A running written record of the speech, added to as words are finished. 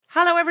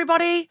Hello,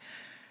 everybody.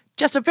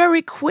 Just a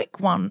very quick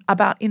one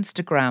about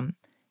Instagram.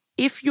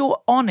 If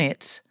you're on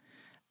it,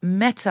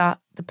 Meta,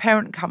 the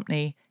parent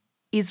company,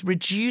 is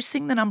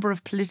reducing the number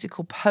of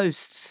political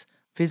posts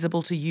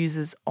visible to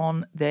users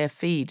on their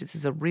feed. This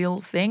is a real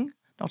thing,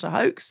 not a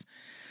hoax.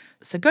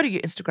 So go to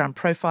your Instagram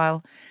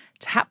profile,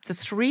 tap the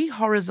 3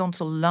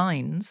 horizontal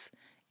lines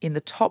in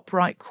the top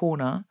right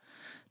corner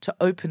to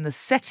open the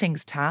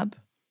Settings tab,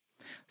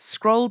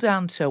 scroll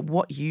down to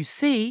What You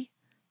See,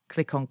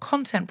 click on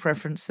Content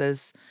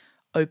Preferences,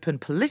 open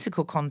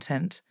Political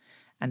Content,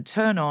 and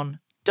turn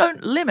on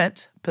Don't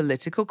Limit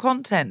Political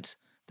Content.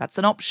 That's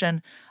an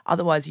option.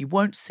 Otherwise, you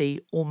won't see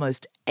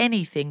almost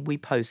anything we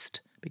post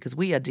because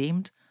we are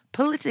deemed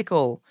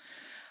political.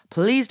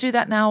 Please do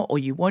that now, or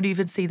you won't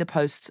even see the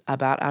posts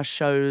about our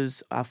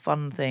shows, our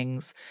fun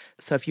things.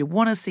 So if you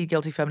want to see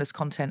Guilty Feminist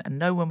content and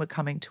know when we're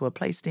coming to a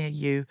place near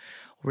you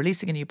or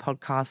releasing a new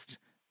podcast,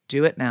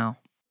 do it now.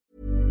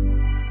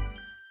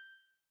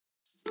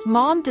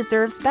 Mom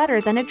deserves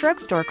better than a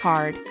drugstore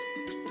card.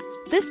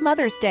 This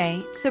Mother's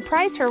Day,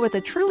 surprise her with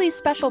a truly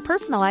special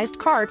personalized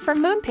card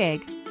from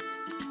Moonpig.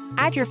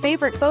 Add your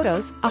favorite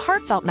photos, a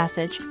heartfelt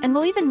message, and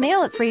we'll even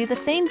mail it for you the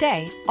same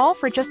day, all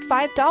for just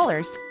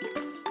 $5.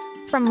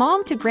 From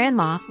mom to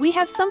grandma, we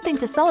have something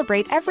to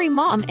celebrate every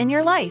mom in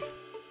your life.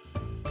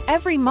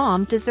 Every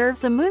mom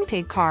deserves a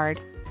Moonpig card.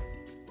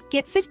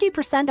 Get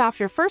 50% off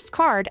your first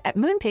card at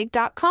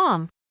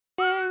moonpig.com.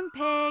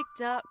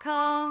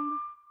 Moonpig.com.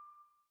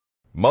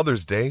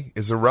 Mother's Day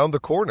is around the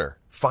corner.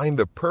 Find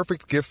the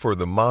perfect gift for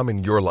the mom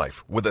in your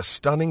life with a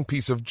stunning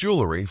piece of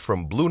jewelry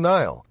from Blue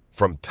Nile.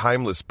 From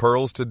timeless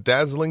pearls to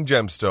dazzling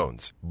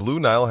gemstones, Blue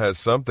Nile has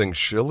something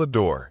she'll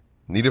adore.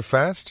 Need it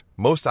fast?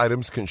 Most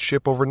items can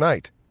ship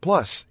overnight.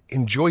 Plus,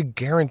 enjoy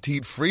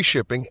guaranteed free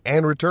shipping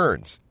and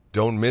returns.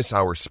 Don't miss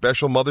our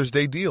special Mother's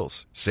Day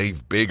deals.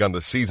 Save big on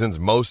the season's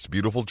most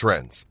beautiful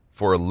trends.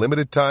 For a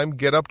limited time,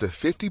 get up to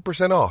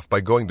 50% off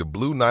by going to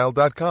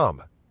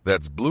BlueNile.com.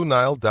 That's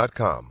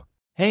BlueNile.com.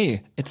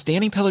 Hey, it's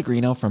Danny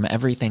Pellegrino from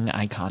Everything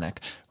Iconic.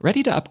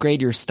 Ready to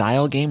upgrade your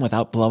style game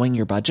without blowing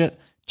your budget?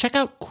 Check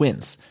out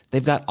Quince.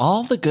 They've got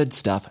all the good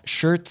stuff,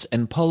 shirts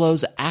and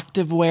polos,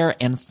 activewear,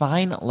 and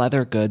fine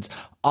leather goods,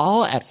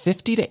 all at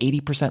 50 to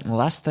 80%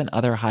 less than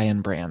other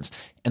high-end brands.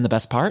 And the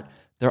best part?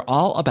 They're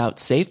all about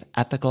safe,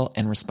 ethical,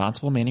 and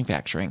responsible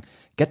manufacturing.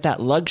 Get that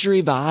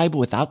luxury vibe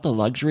without the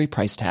luxury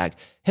price tag.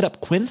 Hit up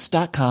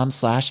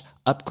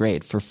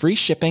quince.com/upgrade for free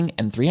shipping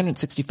and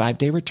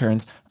 365-day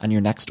returns on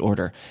your next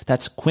order.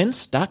 That's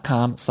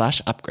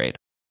quince.com/upgrade.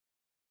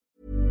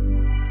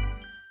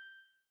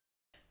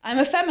 I'm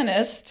a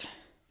feminist,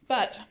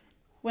 but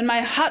when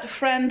my hot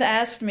friend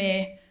asked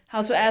me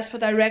how to ask for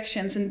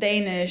directions in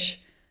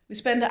Danish, we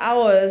spent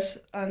hours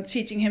on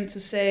teaching him to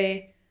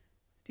say,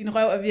 din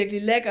røv er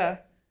virkelig lækker,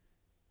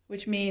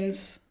 which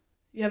means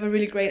you have a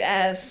really great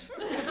ass.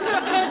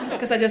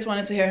 Because I just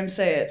wanted to hear him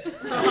say it.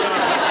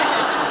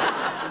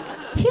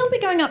 He'll be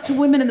going up to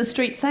women in the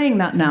street saying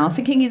that now,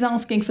 thinking he's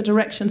asking for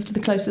directions to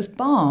the closest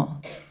bar.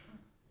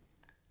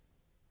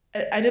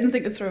 I didn't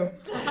think it through.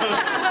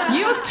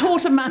 You have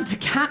taught a man to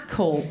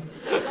catcall.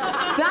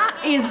 That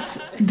is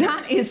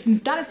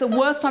the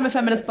worst I'm a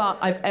feminist but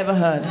I've ever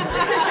heard.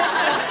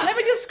 Let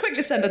me just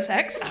quickly send a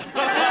text.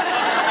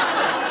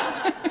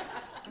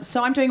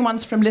 So I'm doing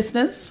ones from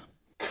listeners.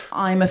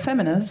 I'm a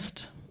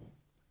feminist,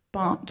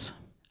 but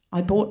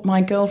I bought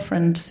my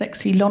girlfriend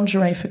sexy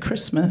lingerie for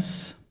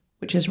Christmas,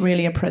 which is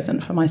really a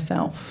present for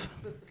myself,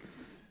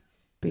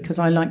 because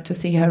I like to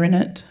see her in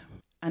it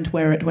and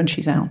wear it when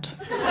she's out.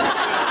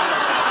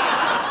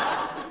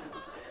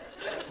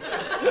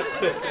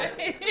 That's great.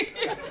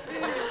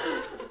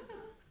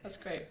 That's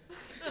great.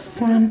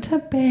 Santa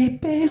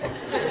baby.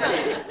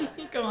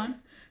 Go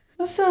on.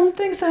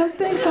 Something for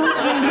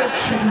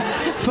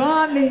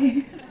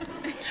me.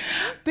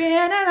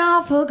 Being an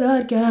awful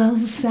good girl,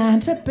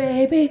 Santa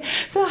baby.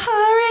 So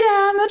hurry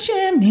down the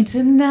chimney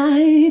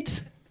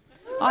tonight.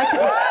 I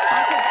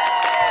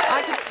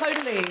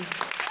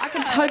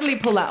could totally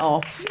pull that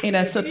off in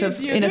a sort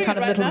of in a kind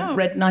of little now.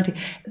 red 90.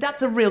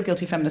 That's a real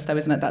guilty feminist, though,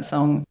 isn't it? That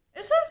song.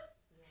 Is it?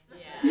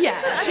 Yeah,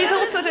 she's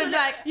all sort of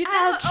like,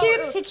 oh,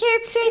 cutesy,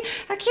 cute.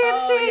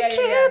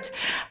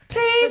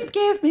 Please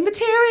give me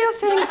material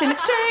things in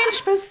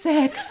exchange for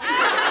sex.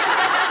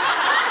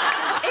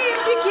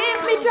 If you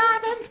give me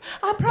diamonds,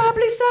 I'll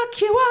probably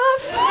suck you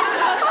off.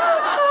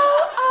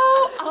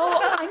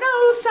 Oh, I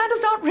know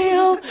Santa's not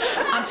real.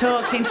 I'm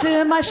talking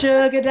to my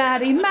sugar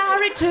daddy,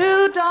 married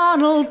to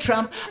Donald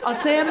Trump, or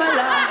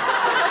similar.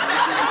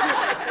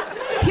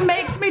 He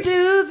makes me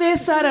do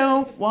this, I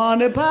don't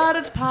want it, but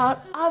it's part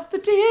of the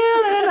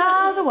deal, and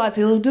otherwise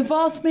he'll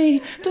divorce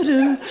me.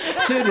 Do-do,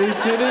 do-do,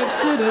 do-do,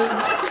 do-do.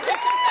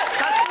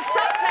 That's the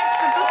subtext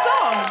of the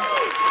song.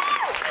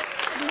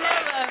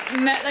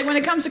 Never, like when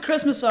it comes to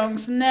Christmas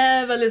songs,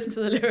 never listen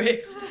to the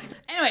lyrics.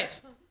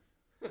 Anyways,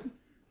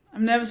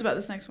 I'm nervous about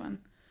this next one,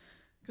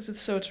 because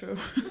it's so true.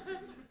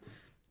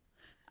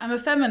 I'm a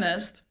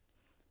feminist,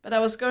 but I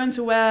was going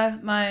to wear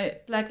my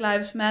Black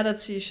Lives Matter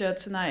t-shirt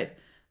tonight,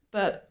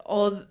 but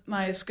all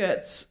my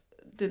skirts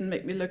didn't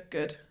make me look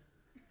good.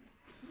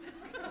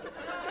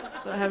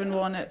 So I haven't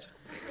worn it.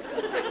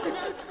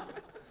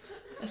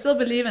 I still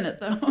believe in it,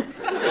 though.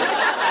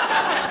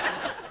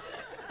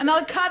 And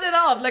I'll cut it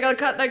off. Like, I'll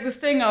cut like the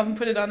thing off and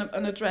put it on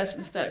a dress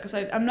instead, because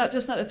I'm not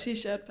a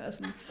t-shirt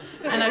person.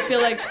 And I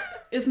feel like,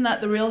 isn't that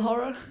the real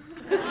horror?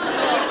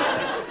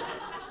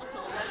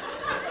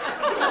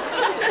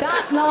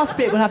 That last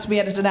bit will have to be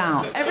edited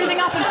out.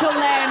 Everything up until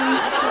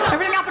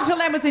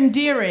then was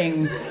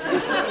endearing.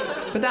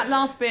 But that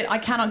last bit, I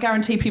cannot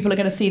guarantee people are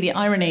going to see the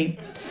irony.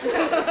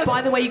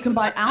 By the way, you can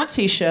buy our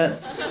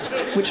t-shirts,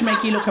 which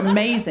make you look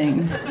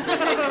amazing,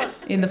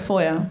 in the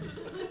foyer,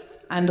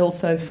 and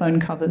also phone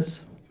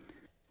covers.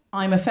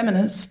 I'm a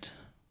feminist,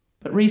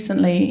 but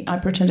recently I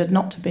pretended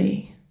not to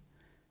be,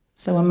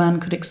 so a man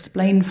could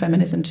explain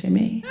feminism to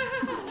me,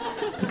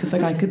 because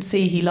I could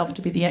see he loved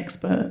to be the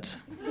expert,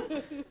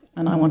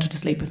 and I wanted to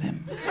sleep with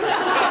him.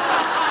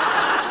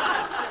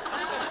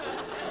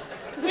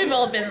 We've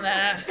all been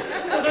there.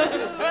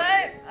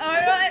 Right? All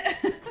right.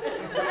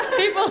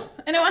 People?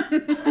 Anyone?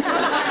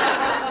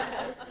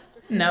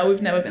 No,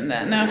 we've never been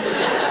there. No,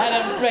 I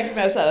don't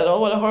recognize that at all.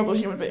 What a horrible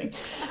human being.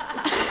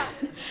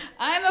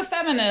 I'm a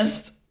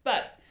feminist,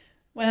 but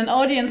when an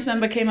audience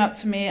member came up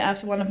to me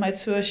after one of my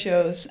tour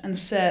shows and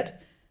said,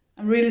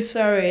 "I'm really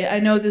sorry, I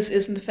know this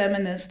isn't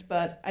feminist,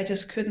 but I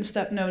just couldn't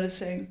stop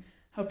noticing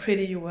how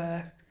pretty you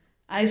were,"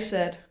 I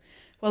said,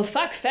 "Well,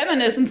 fuck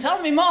feminism, tell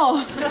me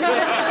more."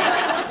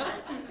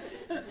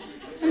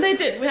 And they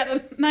did. We had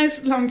a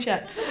nice long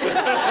chat.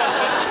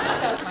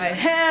 My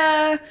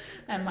hair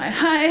and my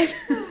height.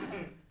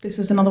 This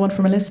is another one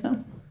from a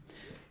listener.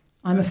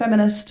 I'm a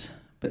feminist,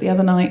 but the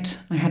other night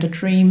I had a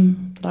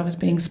dream that I was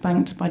being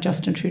spanked by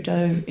Justin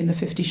Trudeau in the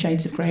 50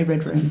 Shades of Grey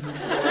Red Room.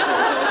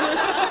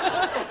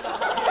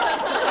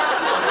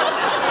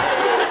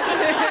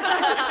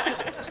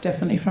 It's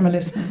definitely from a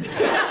listener.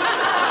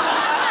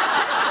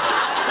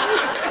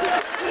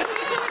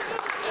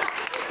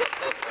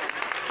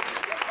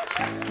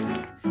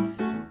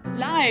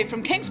 Live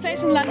from King's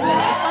Place in London,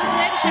 the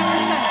Spontaneity Show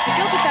presents The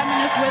Guilty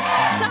Feminist with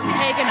Sophie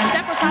Hagen and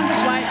Deborah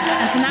Francis-White,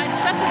 and tonight's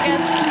special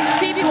guest,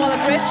 Phoebe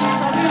Waller-Bridge,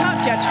 talking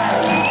about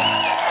Judgement.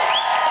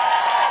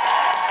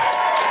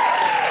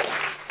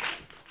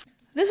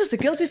 This is The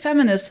Guilty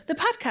Feminist, the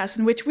podcast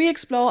in which we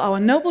explore our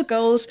noble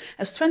goals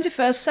as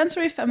 21st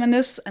century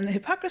feminists and the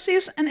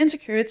hypocrisies and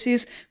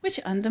insecurities which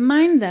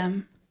undermine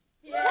them.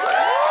 Yeah.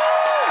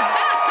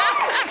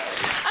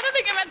 I don't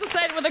think I meant to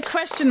say it with a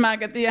question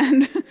mark at the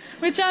end.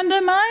 Which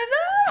undermine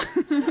them?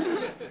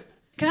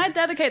 Can I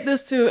dedicate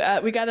this to,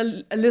 we got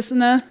a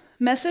listener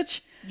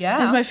message.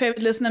 Yeah. It's my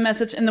favorite listener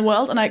message in the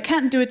world, and I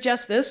can't do it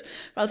justice,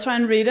 but I'll try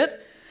and read it.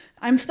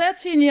 I'm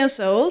 13 years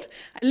old.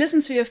 I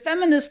listen to your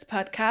feminist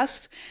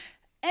podcast.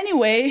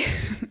 Anyway,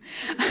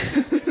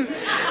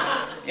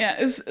 yeah,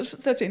 it's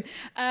 13.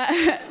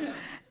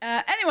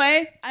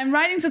 Anyway, I'm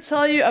writing to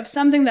tell you of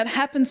something that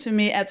happened to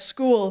me at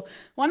school.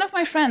 One of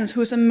my friends,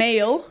 who's a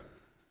male,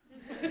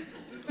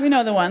 we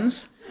know the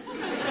ones,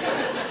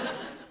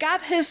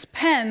 got his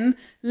pen,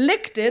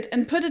 licked it,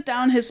 and put it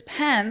down his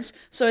pants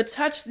so it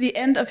touched the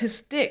end of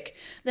his dick,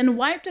 then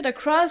wiped it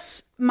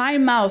across my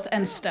mouth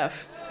and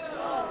stuff.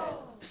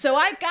 So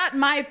I got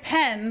my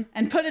pen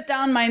and put it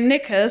down my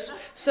knickers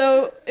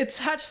so it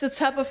touched the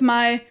top of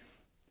my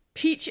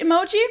peach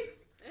emoji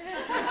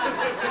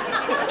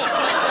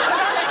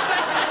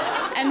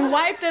and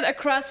wiped it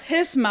across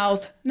his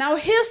mouth. Now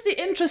here's the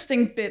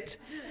interesting bit.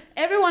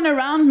 Everyone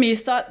around me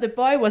thought the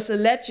boy was a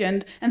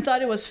legend and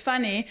thought it was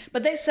funny,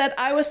 but they said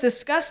I was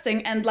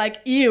disgusting and like,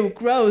 ew,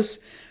 gross.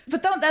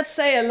 But don't that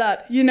say a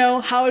lot? You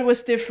know, how it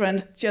was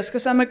different. Just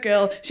because I'm a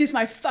girl, she's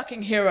my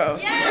fucking hero.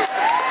 Yeah!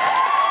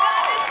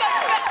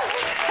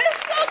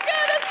 It's so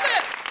good, isn't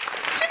it?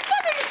 She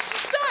fucking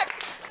stuck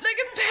like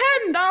a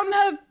pen down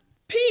her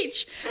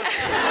peach. And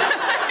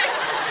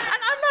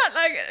I'm not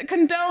like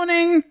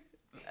condoning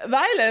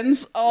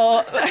violence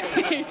or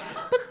like,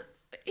 but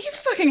he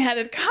fucking had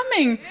it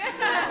coming.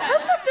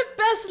 That's like the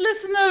best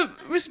listener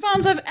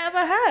response I've ever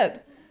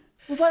had.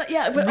 But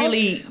yeah, but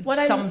really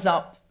also, sums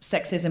up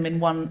sexism in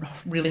one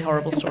really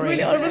horrible story.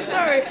 Really horrible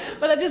story.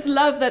 But I just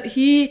love that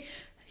he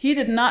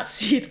did not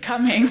see it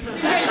coming.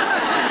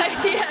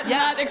 He had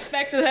not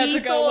expected her to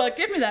go, well,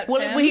 give me that pen.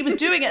 Well, he was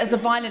doing it as a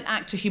violent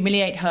act to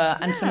humiliate her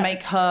and to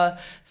make her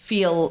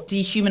feel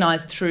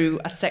dehumanized through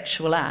a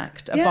sexual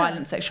act, a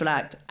violent sexual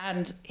act.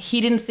 And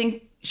he didn't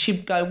think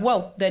she'd go,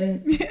 well,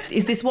 then,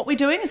 is this what we're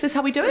doing? Is this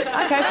how we do it?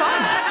 Okay,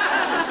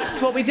 fine.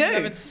 It's what we do. I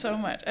love it so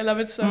much. I love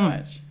it so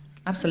much.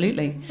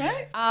 Absolutely.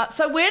 Right?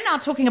 So we're now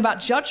talking about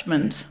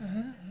judgment.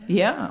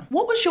 Yeah.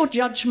 What was your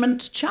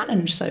judgment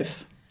challenge,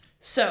 Soph?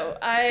 So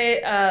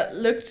I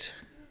looked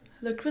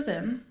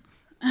within,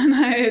 and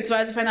I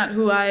tried to find out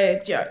who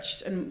I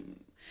judged. And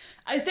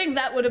I think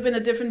that would have been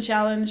a different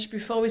challenge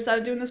before we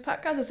started doing this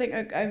podcast. I think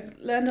I've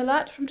learned a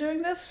lot from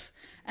doing this,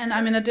 and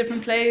I'm in a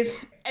different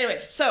place.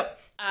 Anyways, so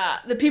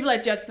the people I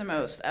judge the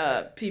most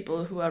are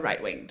people who are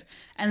right-winged.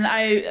 And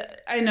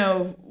I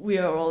know we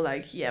are all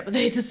like, yeah, but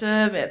they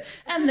deserve it.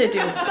 And they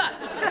do. But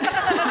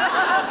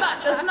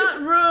there's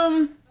not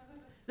room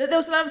There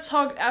was a lot of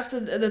talk after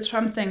the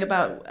Trump thing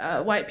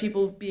about white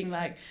people being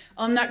like,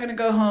 oh, I'm not going to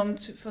go home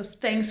for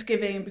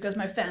Thanksgiving because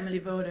my family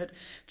voted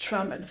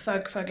Trump and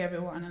fuck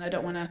everyone and I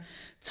don't want to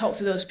talk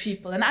to those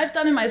people. And I've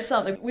done it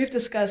myself. Like we've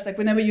discussed, like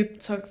whenever you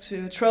talk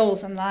to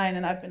trolls online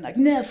and I've been like,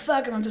 nah,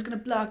 fuck them, I'm just going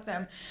to block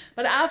them.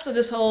 But after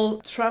this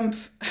whole Trump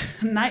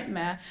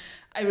nightmare,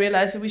 I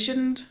realized that we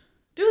shouldn't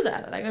do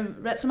that. Like I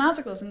read some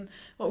articles and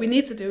what we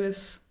need to do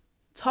is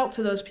talk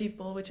to those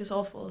people, which is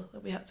awful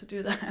that we had to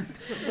do that.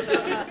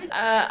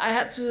 I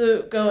had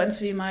to go and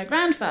see my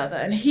grandfather,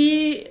 and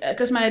he,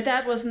 because my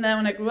dad wasn't there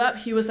when I grew up,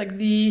 he was like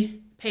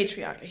the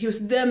patriarch. He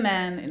was the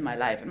man in my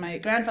life, and my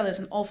grandfather is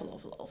an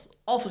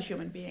awful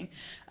human being.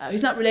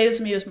 He's not related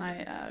to me. He was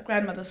my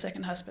grandmother's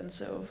second husband,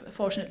 so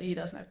fortunately he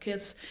doesn't have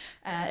kids.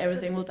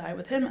 Everything will die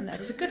with him, and that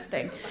is a good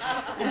thing.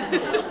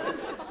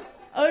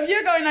 Oh, if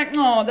you're going like,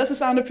 no, that's the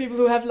sound of people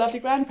who have lovely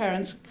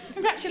grandparents.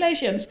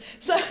 Congratulations.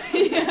 So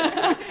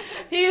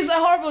he's a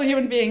horrible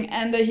human being,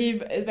 and he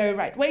is very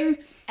right-wing.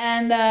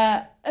 And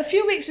a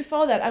few weeks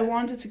before that, I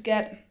wanted to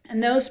get a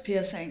nose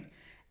piercing.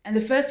 And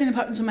the first thing that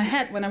popped into my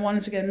head when I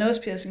wanted to get a nose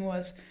piercing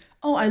was,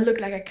 oh, I look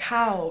like a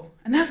cow.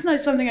 And that's not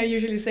something I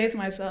usually say to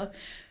myself.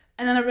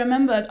 And then I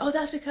remembered, oh,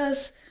 that's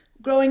because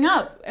growing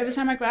up, every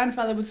time my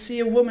grandfather would see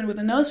a woman with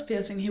a nose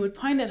piercing, he would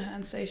point at her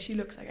and say, she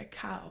looks like a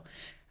cow.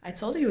 I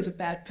told her he was a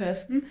bad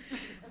person.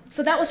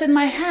 So that was in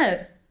my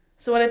head.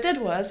 So what I did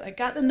was I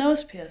got the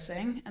nose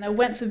piercing and I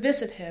went to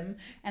visit him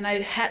and I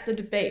had the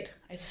debate.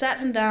 I sat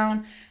him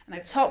down and I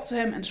talked to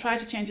him and tried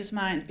to change his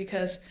mind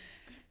because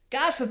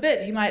God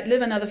forbid he might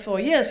live another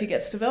 4 years, he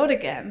gets to vote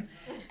again.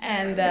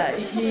 And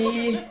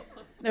he's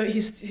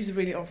a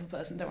really awful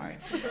person, don't worry.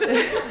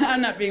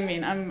 I'm not being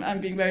mean, I'm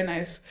being very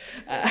nice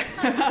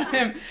about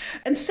him.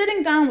 And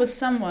sitting down with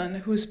someone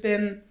who's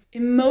been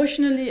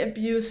emotionally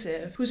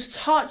abusive, who's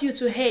taught you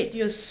to hate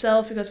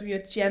yourself because of your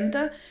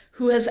gender,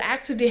 who has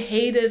actively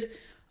hated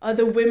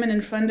other women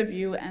in front of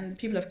you and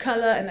people of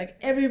color and like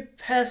every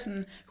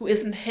person who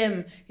isn't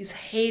him, he's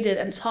hated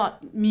and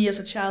taught me as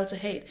a child to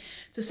hate.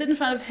 To sit in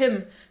front of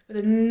him with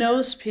a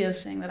nose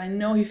piercing that I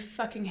know he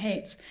fucking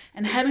hates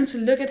and having to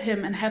look at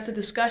him and have the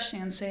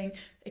discussion and saying,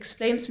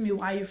 explain to me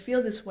why you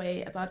feel this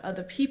way about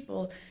other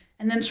people,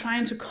 and then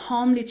trying to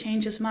calmly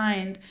change his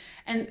mind.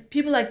 And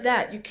people like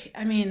that,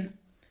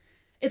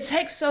 it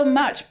takes so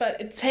much, but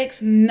it takes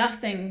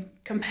nothing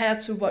compared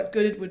to what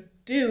good it would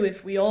do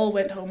if we all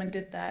went home and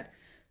did that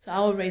to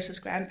our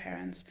racist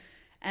grandparents.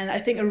 And I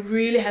think I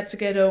really had to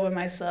get over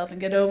myself and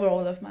get over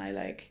all of my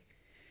like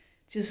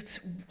just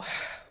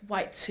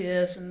white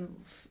tears and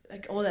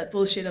like all that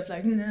bullshit of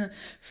like, nah,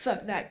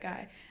 fuck that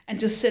guy, and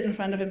just sit in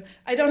front of him.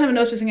 I don't have a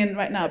nose piercing in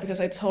right now because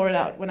I tore it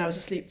out when I was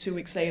asleep 2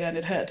 weeks later and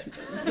it hurt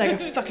like a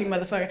fucking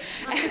motherfucker.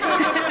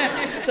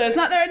 So it's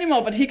not there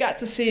anymore, but he got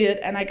to see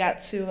it and I got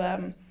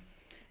to...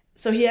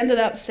 So he ended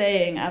up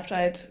saying, after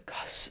I'd,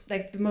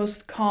 like the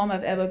most calm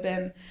I've ever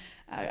been,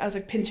 I was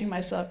like pinching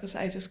myself because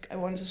I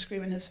wanted to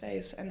scream in his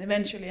face. And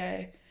eventually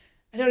I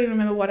don't even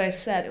remember what I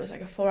said. It was like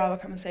a 4-hour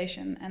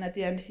conversation. And at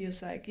the end he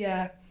was like,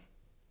 yeah,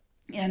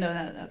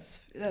 no,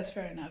 that's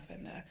fair enough.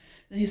 And then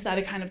he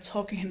started kind of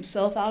talking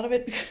himself out of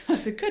it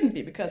because it couldn't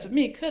be because of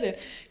me, could it?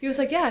 He was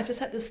like, yeah, I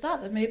just had this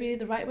thought that maybe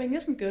the right wing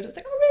isn't good. I was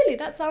like, oh really?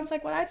 That sounds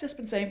like what I've just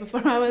been saying for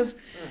 4 hours.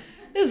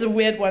 This is a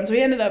weird one. So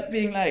he ended up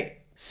being like,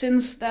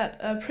 since that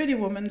pretty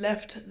woman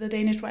left the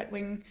Danish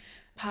right-wing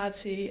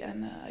party,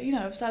 and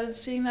I've started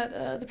seeing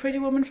that the pretty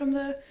woman from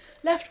the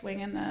left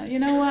wing, and you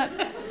know what?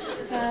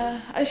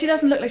 She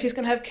doesn't look like she's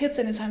going to have kids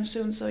anytime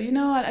soon, so you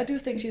know what? I do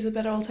think she's a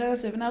better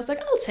alternative. And I was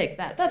like, I'll take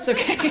that. That's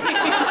okay.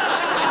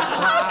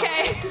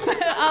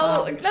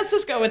 Okay, let's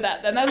just go with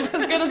that then. That's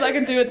as good as I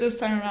can do it this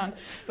time around.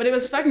 But it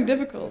was fucking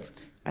difficult.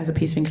 As a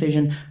piece of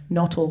inclusion,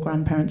 not all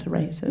grandparents are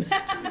racist.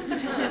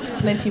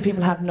 Plenty of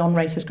people have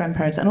non-racist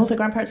grandparents, and also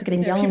grandparents are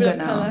getting younger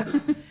now.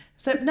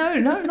 So no,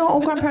 not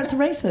all grandparents are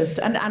racist.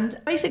 And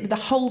basically the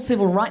whole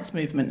civil rights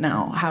movement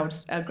now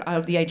out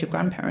of the age of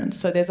grandparents.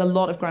 So there's a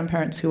lot of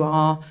grandparents who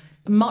are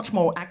much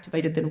more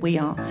activated than we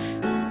are.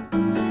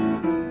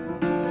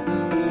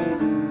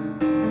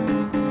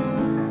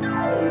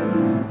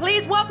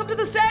 Please welcome to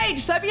the stage,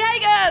 Sophie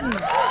Hagen.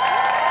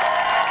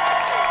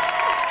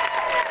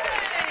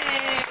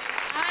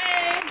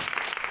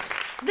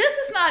 This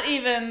is not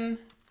even...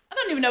 I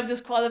don't even know if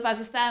this qualifies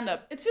as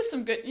stand-up. It's just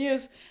some good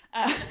news.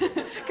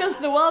 Because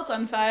the world's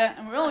on fire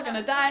and we're all going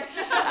to die.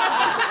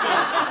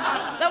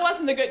 That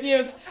wasn't the good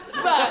news.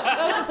 But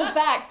that was just a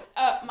fact.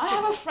 I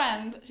have a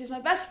friend. She's my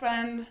best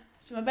friend.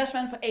 She's been my best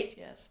friend for 8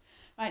 years.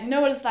 Right? You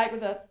know what it's like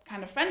with a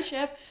kind of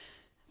friendship.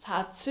 It's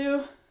hard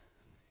to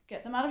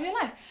get them out of your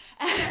life.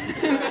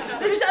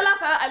 I love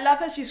her. I love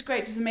her. She's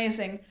great. She's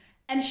amazing.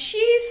 And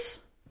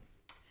she's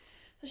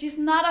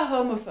not a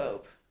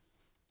homophobe.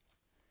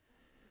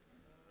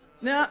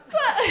 No.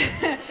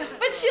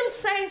 But she'll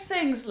say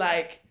things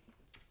like,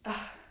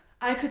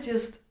 I could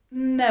just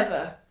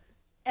never,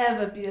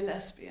 ever be a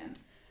lesbian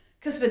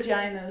because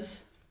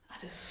vaginas are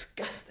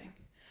disgusting.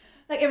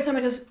 Like every time I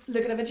just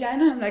look at a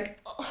vagina, I'm like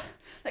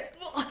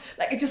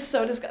Like, it's just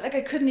so disgusting. Like,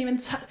 I couldn't even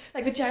touch,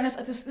 like, vaginas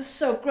are this is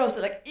so gross.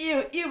 They're like,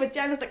 ew,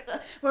 vaginas, like,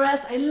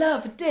 whereas I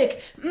love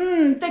dick.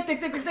 Dick,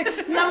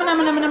 nom,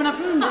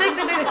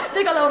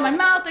 dick all over my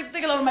mouth,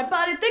 dick all over my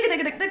body,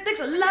 dicks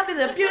are lovely,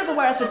 they're beautiful,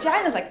 whereas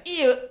vaginas, like,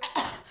 ew,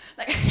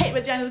 like, I hate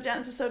vaginas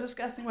are so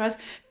disgusting, whereas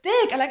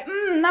dick, I like,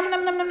 nom,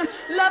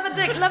 love a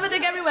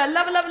dick everywhere,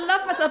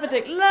 love myself a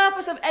dick, love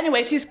myself.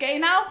 Anyway, she's gay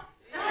now.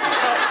 Isn't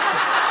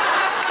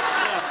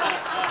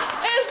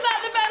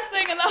that the best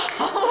thing in the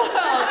whole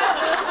world?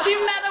 She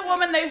met a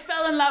woman, they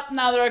fell in love,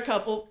 now they're a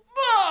couple.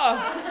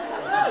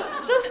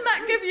 Oh, doesn't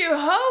that give you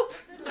hope?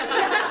 Isn't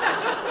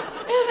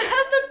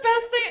that the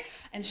best thing?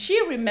 And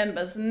she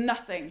remembers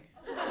nothing.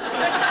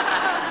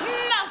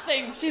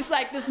 Nothing. She's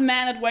like, this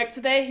man at work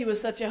today, he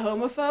was such a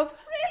homophobe.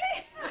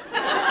 Really?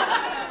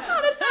 How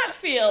did that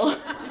feel?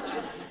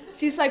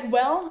 She's like,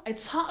 well, I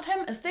taught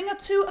him a thing or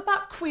two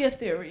about queer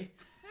theory.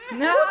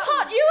 No. Who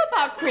taught you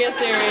about queer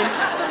theory?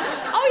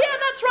 Oh yeah,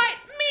 that's right,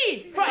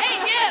 me, for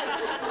 8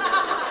 years.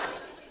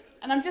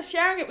 And I'm just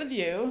sharing it with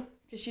you,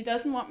 because she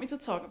doesn't want me to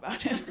talk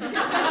about it.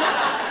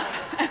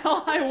 And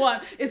all I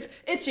want, it's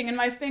itching in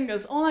my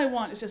fingers, all I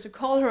want is just to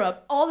call her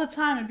up all the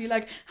time and be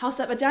like, how's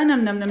that vagina?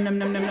 Num, num, num,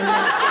 num, num, num.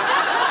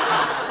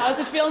 How does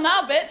it feel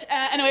now, bitch?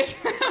 Anyways,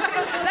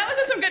 that was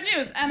just some good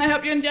news, and I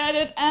hope you enjoyed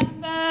it,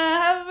 and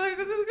have a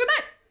good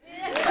night.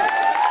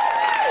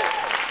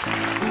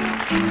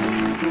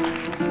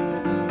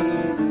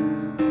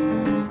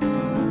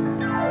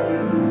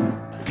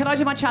 Can I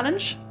do my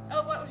challenge?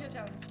 Oh, what was your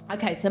challenge?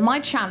 Okay, so my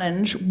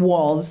challenge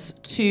was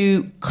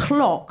to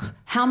clock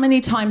how many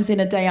times in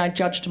a day I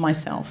judged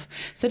myself.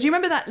 So do you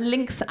remember that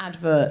Lynx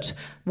advert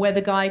where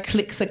the guy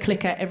clicks a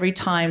clicker every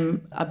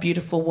time a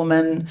beautiful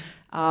woman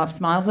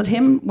smiles at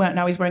him? Well,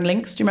 now he's wearing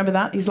Lynx. Do you remember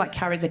that? He's like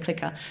carries a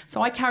clicker.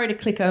 So I carried a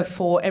clicker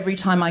for every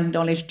time I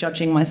acknowledged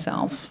judging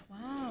myself.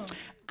 Wow.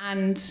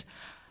 And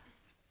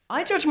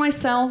I judge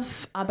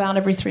myself about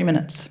every 3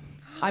 minutes.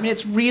 I mean,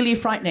 it's really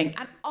frightening.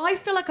 And I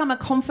feel like I'm a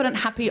confident,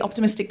 happy,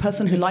 optimistic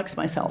person who likes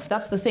myself.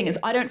 That's the thing, is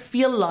I don't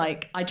feel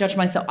like I judge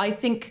myself. I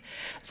think...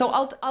 So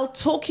I'll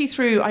talk you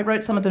through... I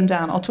wrote some of them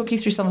down. I'll talk you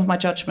through some of my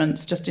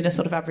judgments just in a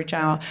sort of average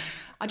hour.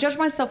 I judge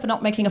myself for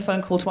not making a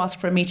phone call to ask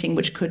for a meeting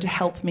which could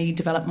help me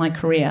develop my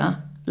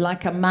career,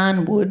 like a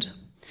man would.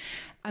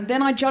 And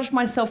then I judged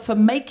myself for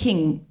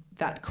making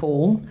that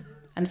call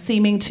and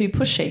seeming too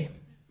pushy.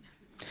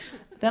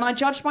 Then I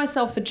judged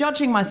myself for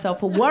judging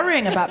myself for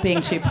worrying about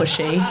being too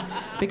pushy,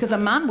 because a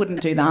man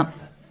wouldn't do that.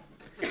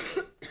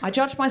 I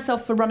judged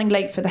myself for running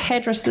late for the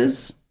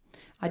hairdressers.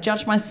 I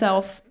judged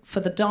myself for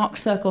the dark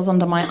circles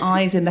under my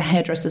eyes in the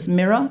hairdresser's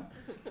mirror.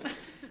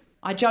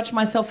 I judged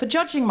myself for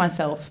judging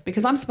myself,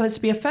 because I'm supposed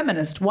to be a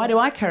feminist. Why do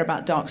I care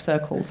about dark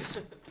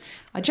circles?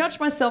 I judged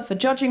myself for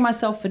judging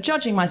myself for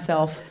judging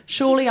myself.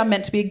 Surely I'm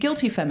meant to be a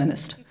guilty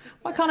feminist.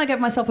 Why can't I give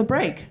myself a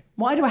break?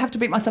 Why do I have to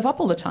beat myself up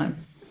all the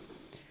time?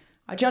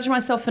 I judge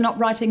myself for not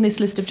writing this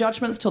list of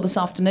judgments till this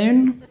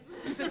afternoon.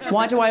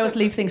 Why do I always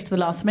leave things to the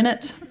last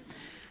minute?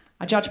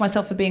 I judge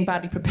myself for being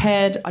badly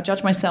prepared. I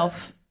judge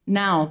myself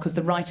now because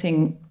the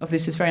writing of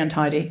this is very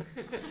untidy.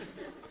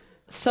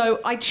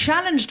 So I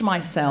challenged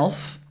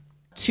myself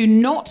to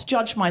not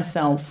judge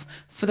myself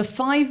for the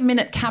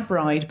 5-minute cab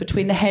ride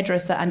between the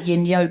hairdresser and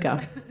yin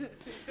yoga.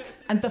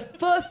 And the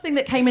first thing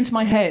that came into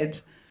my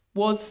head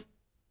was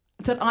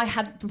that I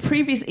had the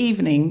previous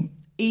evening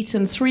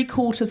eaten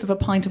 3/4 of a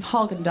pint of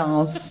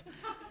Haagen-Dazs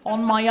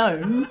on my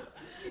own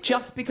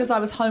just because I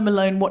was home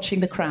alone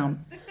watching The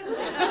Crown.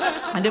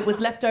 And it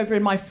was left over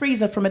in my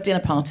freezer from a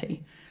dinner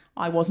party.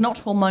 I was not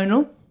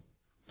hormonal.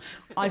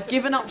 I've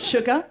given up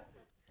sugar.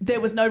 There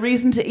was no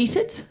reason to eat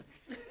it.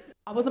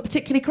 I wasn't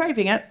particularly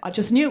craving it. I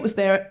just knew it was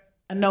there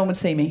and no one would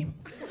see me.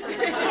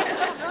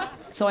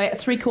 So I ate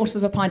 3/4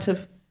 of a pint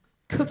of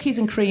cookies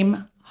and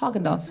cream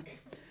Haagen-Dazs.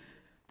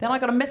 Then I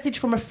got a message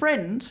from a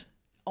friend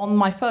on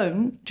my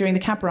phone during the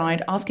cab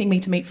ride asking me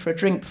to meet for a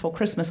drink before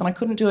Christmas, and I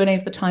couldn't do any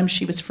of the times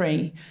she was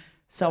free.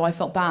 So I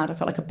felt bad. I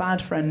felt like a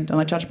bad friend, and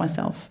I judged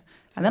myself.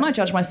 And then I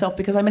judged myself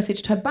because I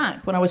messaged her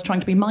back when I was trying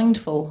to be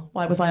mindful.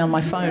 Why was I on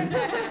my phone?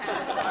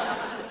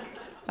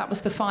 That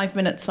was the 5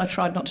 minutes I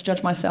tried not to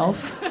judge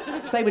myself.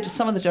 They were just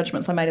some of the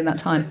judgments I made in that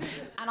time.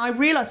 And I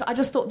realised, I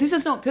just thought, this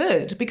is not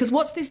good, because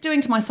what's this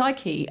doing to my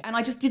psyche? And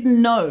I just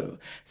didn't know.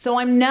 So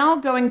I'm now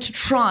going to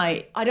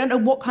try, I don't know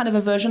what kind of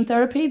aversion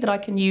therapy that I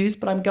can use,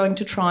 but I'm going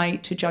to try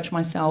to judge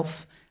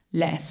myself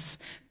less,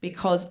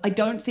 because I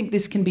don't think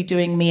this can be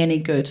doing me any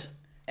good.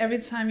 Every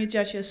time you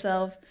judge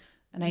yourself...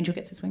 An angel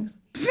gets his wings.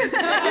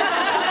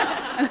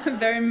 A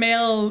very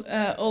male,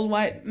 old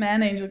white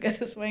man angel gets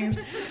his wings.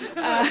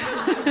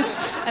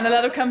 And a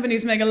lot of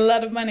companies make a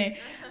lot of money.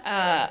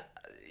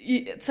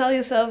 You tell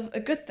yourself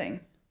a good thing.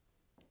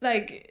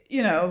 Like,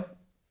 you know,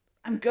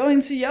 I'm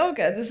going to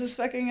yoga. This is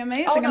fucking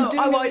amazing. Oh,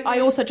 no, I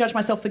also judge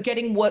myself for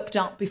getting worked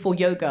up before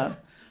yoga.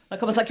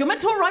 Like, I was like, you're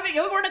meant to arrive at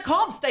yoga in a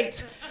calm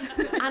state.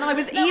 And I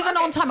was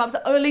on time. I was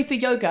early for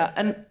yoga.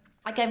 And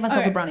I gave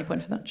myself a brownie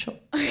point for that, sure.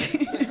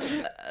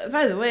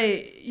 By the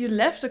way, you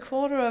left a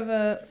quarter of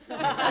a...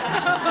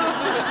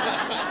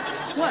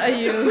 What are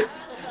you?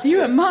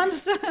 you're a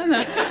monster.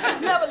 No,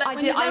 but like I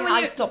did.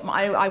 I stopped.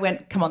 I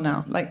went, come on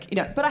now, like, you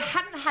know. But I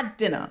hadn't had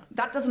dinner.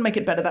 That doesn't make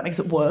it better. That makes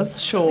it worse.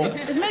 Sure.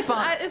 It makes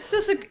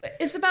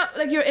it's about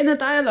like your inner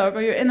dialogue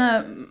or your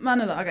inner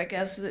monologue. I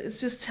guess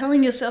it's just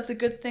telling yourself the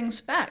good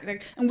things back.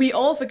 Like, and we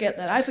all forget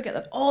that. I forget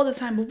that all the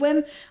time. But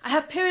when I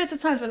have periods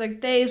of times, where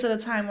like days at a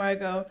time, where I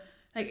go,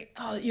 like,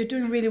 oh, you're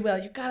doing really well.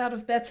 You got out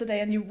of bed today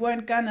and you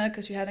weren't gonna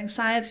because you had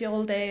anxiety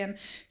all day, and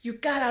you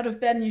got out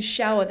of bed and you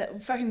showered.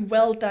 That fucking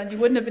well done. You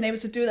wouldn't have been able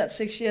to do that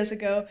 6 years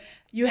ago.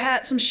 You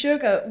had some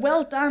sugar.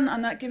 Well done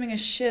on not giving a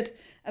shit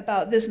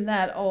about this and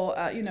that. Or,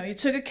 you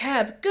took a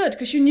cab. Good,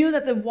 because you knew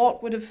that the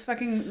walk would have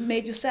fucking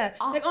made you sad.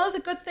 Like, all of the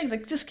good things.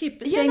 Like, just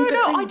keep saying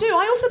good things. I do.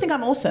 I also think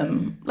I'm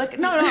awesome. Like,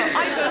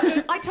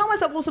 I tell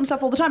myself awesome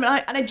stuff all the time.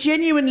 And I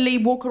genuinely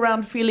walk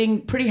around feeling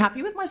pretty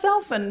happy with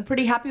myself and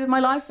pretty happy with my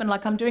life. And,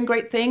 like, I'm doing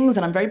great things.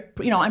 And I'm very,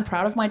 I'm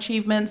proud of my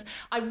achievements.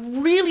 I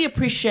really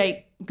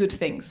appreciate good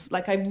things.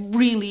 Like, I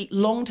really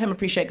long-term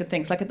appreciate good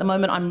things. Like, at the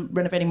moment, I'm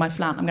renovating my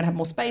flat. I'm going to have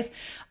more space.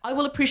 I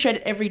will appreciate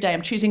it every day.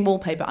 I'm choosing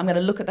wallpaper. I'm going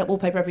to look at that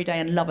wallpaper every day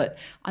and love it.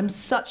 I'm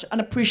such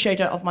an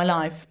appreciator of my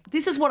life.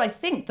 This is what I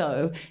think,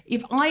 though.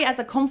 If I, as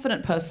a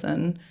confident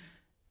person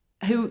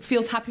who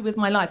feels happy with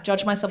my life,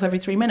 judge myself every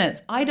 3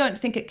 minutes, I don't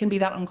think it can be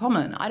that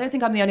uncommon. I don't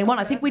think I'm the only one.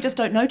 I think we just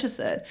don't notice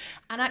it.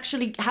 And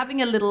actually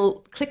having a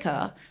little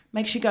clicker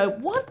makes you go,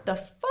 what the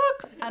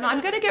fuck? And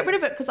I'm going to get rid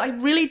of it because I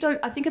really don't,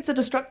 I think it's a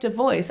destructive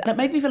voice. And it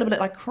made me feel a bit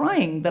like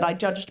crying that I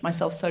judged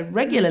myself so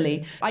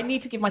regularly. I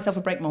need to give myself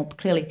a break more,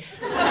 clearly.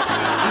 Welcome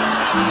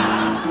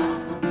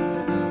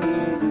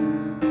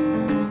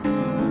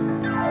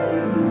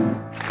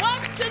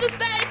to the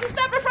stage, it's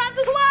Deborah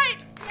Francis White.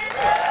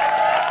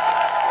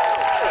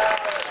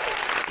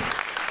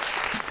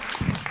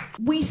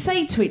 We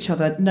say to each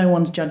other, no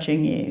one's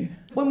judging you,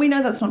 when we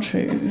know that's not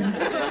true.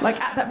 Like,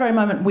 at that very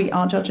moment, we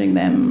are judging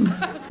them.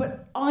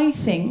 But I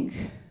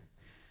think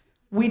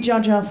we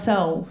judge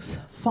ourselves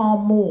far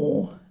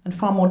more and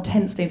far more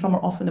intensely and far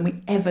more often than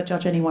we ever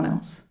judge anyone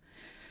else.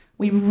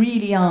 We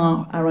really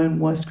are our own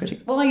worst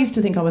critics. Well, I used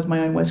to think I was my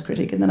own worst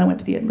critic, and then I went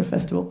to the Edinburgh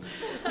Festival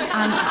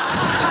and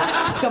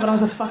discovered I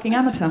was a fucking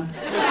amateur.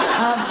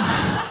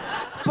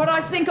 But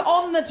I think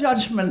on the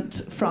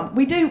judgment front,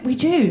 we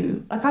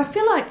do. Like, I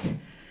feel like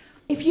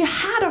if you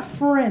had a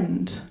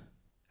friend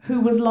who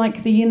was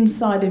like the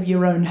inside of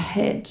your own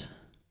head,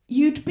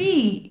 you'd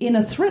be in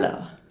a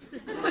thriller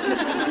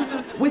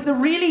with a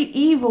really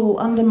evil,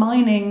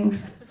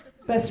 undermining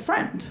best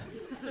friend.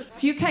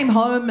 If you came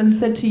home and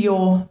said to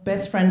your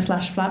best friend /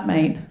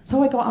 flatmate,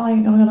 so I got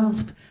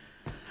asked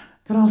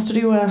to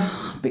do a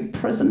big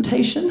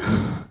presentation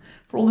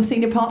for all the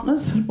senior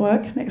partners at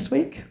work next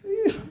week.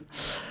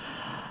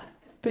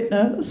 Bit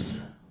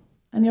nervous.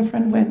 And your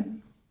friend went,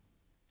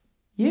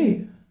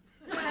 you?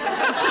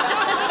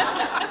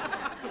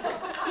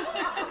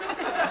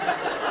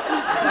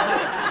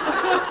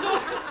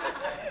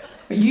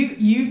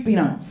 You've been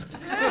asked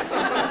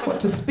what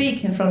to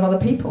speak in front of other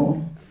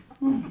people.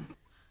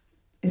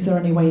 Is there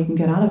any way you can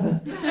get out of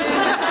it?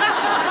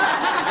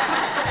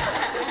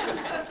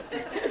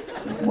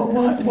 So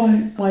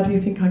why do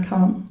you think I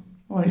can't?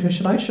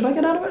 Should I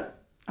get out of it?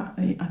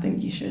 I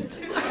think you should.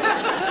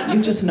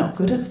 You're just not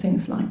good at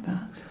things like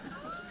that.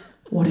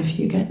 What if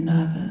you get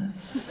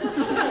nervous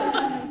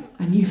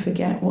and you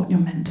forget what you're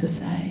meant to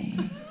say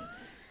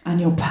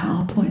and your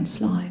PowerPoint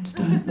slides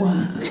don't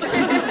work?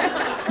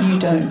 You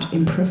don't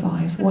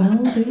improvise well,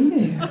 do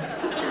you?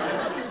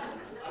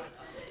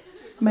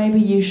 Maybe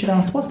you should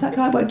ask, what's that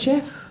guy about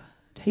Jeff?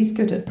 He's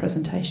good at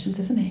presentations,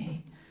 isn't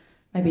he?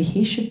 Maybe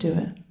he should do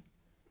it.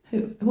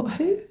 Who?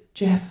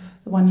 Jeff,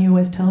 the one you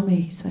always tell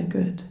me he's so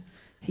good.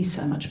 He's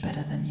so much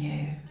better than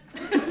you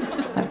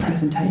at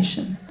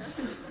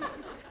presentations.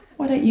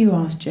 Why don't you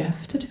ask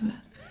Jeff to do it?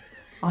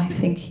 I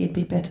think he'd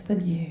be better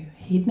than you.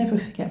 He'd never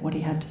forget what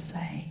he had to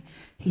say.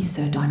 He's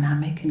so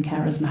dynamic and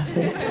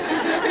charismatic.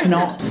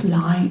 Not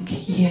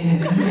like you.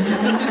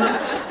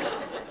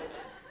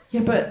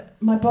 Yeah, but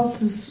my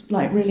boss is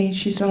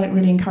she started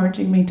really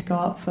encouraging me to go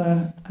up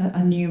for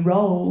a new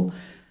role.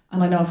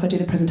 And I know if I do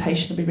the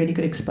presentation, it'll be really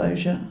good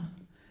exposure.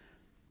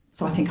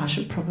 So I think I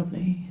should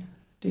probably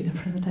do the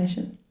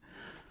presentation.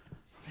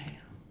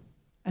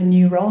 A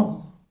new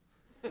role.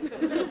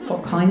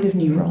 What kind of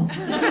new role?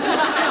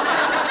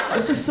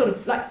 It's just sort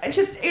of it's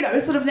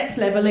sort of next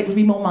level. It would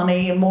be more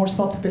money and more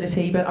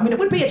responsibility. But I mean, it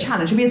would be a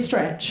challenge, it would be a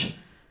stretch.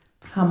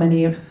 How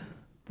many of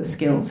the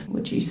skills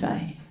would you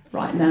say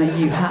right now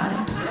you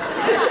had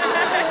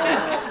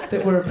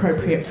that were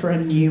appropriate for a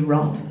new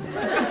role?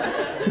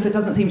 Because it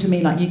doesn't seem to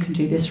me like you can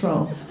do this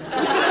role.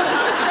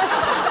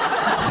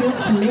 It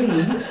feels to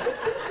me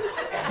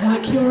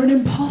like you're an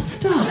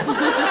imposter.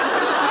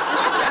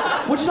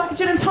 Would you like a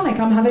gin and tonic?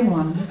 I'm having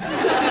one.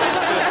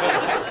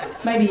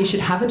 Maybe you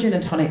should have a gin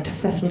and tonic to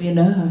settle your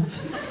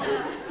nerves.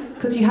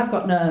 Because you have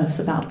got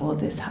nerves about all of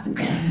this, haven't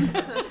you?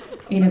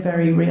 In a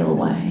very real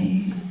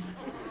way.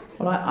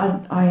 Well, I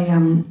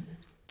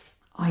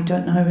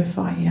don't know if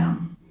I've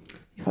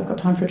got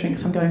time for a drink,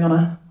 because I'm going on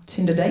a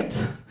Tinder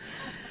date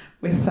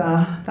with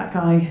that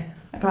guy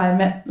A guy I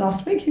met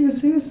last week, he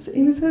was we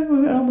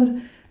were on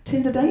the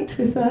Tinder date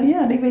with,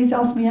 and he's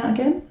asked me out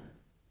again.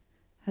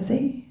 Has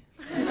he?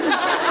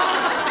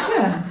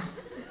 Yeah.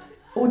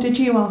 Or did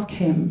you ask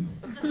him?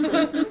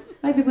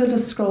 Maybe we'll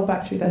just scroll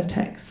back through those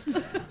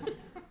texts. Have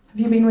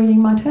you been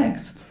reading my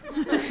texts?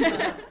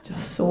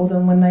 Just saw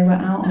them when they were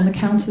out on the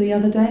counter the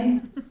other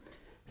day.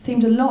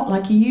 Seemed a lot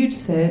like you'd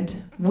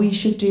said, we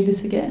should do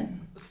this again.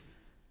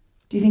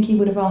 Do you think he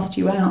would have asked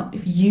you out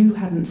if you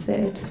hadn't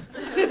said,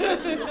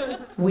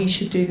 we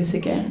should do this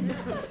again?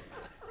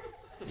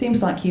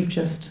 Seems like you've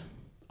just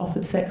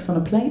offered sex on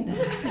a plate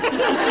there.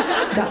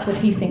 That's what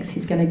he thinks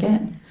he's going to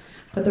get.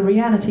 But the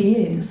reality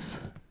is,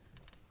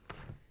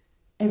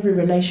 every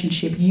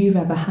relationship you've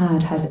ever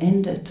had has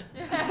ended.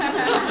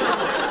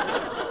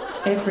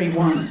 Every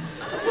one.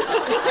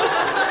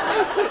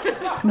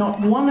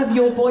 Not one of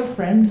your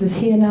boyfriends is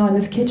here now in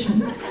this kitchen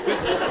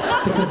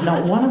because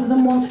not one of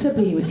them wants to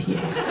be with you.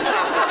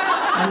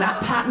 And that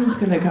pattern's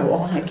going to go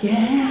on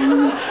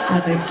again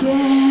and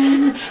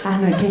again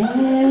and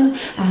again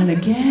and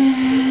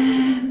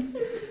again.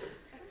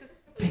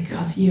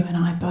 Because you and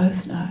I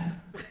both know,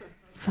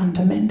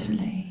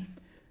 fundamentally,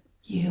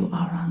 you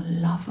are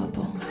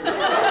unlovable.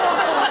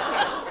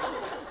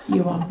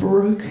 You are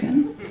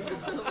broken.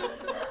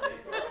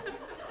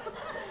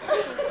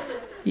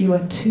 You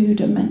are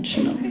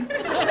two-dimensional.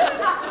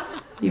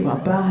 You are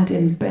bad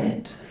in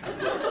bed.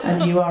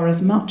 And you are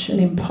as much an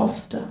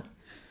imposter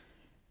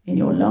in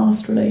your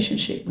last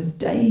relationship with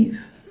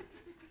Dave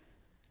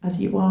as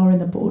you are in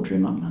the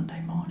boardroom on Monday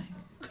morning.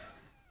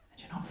 And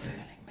you're not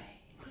fooling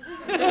me.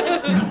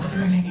 You're not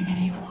fooling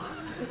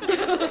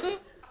anyone.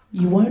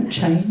 You won't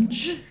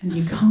change, and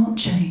you can't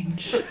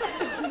change.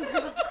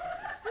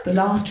 The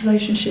last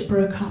relationship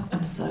broke up,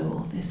 and so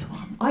will this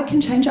one. I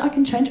can change it, I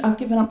can change. I've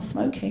given up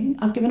smoking.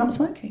 Have you? And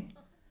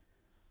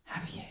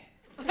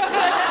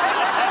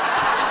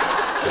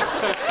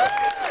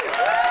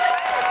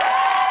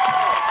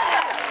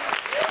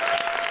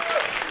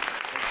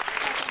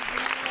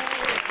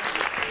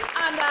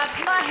that's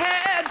my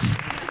head.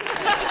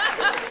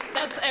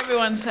 That's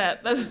everyone's head.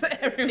 That's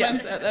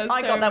everyone's head. That's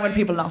I got that when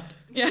people laughed.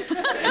 Yeah.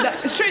 No,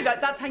 it's true.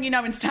 That's how you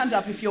know in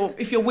stand-up if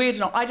you're weird or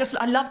not. I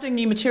love doing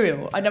new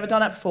material. I've never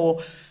done that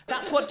before.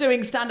 That's what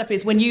doing stand-up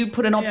is, when you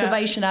put an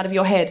observation out of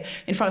your head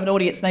in front of an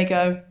audience and they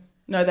go,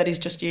 no, that is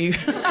just you.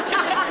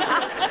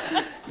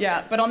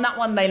 Yeah, but on that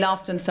one they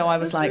laughed, and so I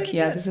was like, really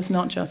good. This is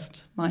not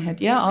just my head.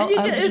 Yeah,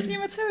 it's new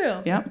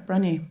material. Yeah,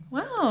 brand new.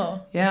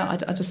 Wow. Yeah, I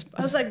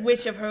was like,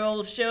 which of her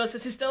old shows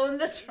has she stolen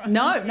this from?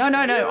 No.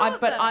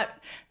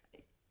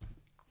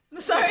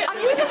 Sorry. Are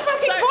you the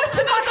fucking voice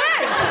in my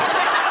head?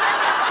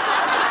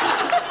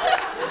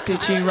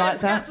 Did you write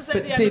that?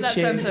 But did you?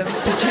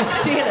 Did you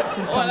steal it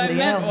from somebody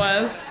else? What I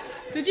meant was,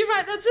 did you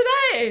write that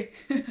today?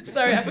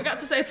 Sorry, I forgot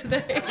to say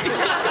today.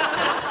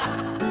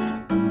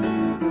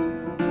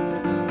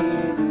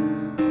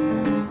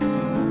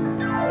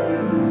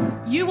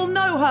 You will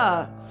know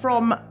her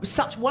from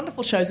such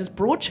wonderful shows as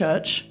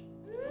Broadchurch.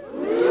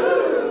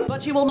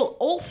 But you will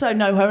also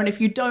know her, and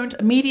if you don't,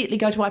 immediately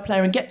go to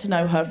iPlayer and get to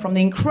know her from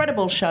the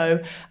incredible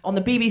show on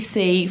the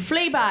BBC,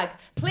 Fleabag.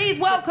 Please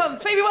welcome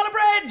Phoebe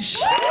Waller-Bridge.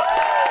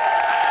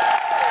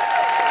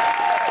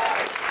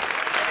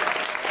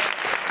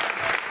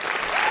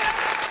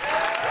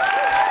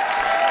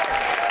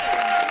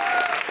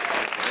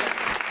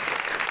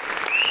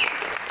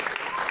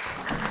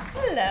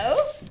 Hello.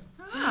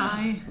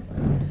 Hi.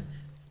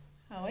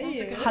 How are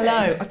you?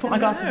 Hello. I've put my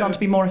glasses on to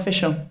be more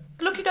official.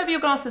 Looking over your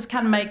glasses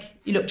can make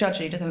you look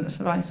judgy, doesn't it?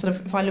 So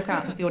if I look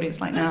out into the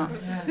audience like now,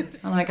 and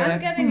I go...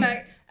 I'm getting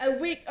like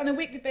on a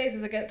weekly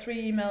basis, I get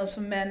 3 emails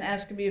from men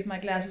asking me if my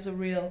glasses are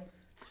real.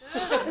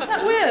 Is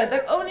that weird?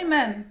 Like, only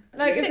men.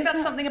 Like, do you think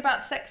that's something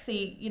about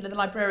Sexy, the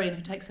librarian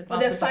who takes her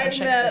glasses off and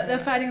shakes they're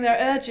fighting their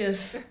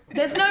urges.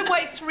 There's no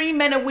way 3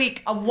 men a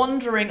week are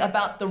wondering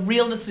about the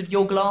realness of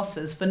your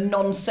glasses for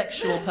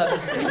non-sexual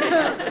purposes.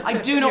 I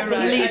do not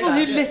believe people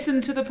that. who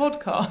listen to the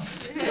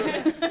podcast.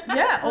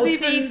 Yeah, or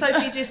see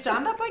Sophie do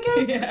stand-up, I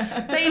guess.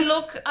 Yeah. They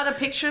look at a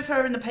picture of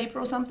her in the paper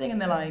or something and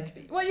they're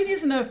like... Well, you need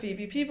to know,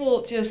 Phoebe,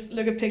 people just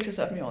look at pictures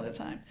of me all the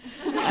time.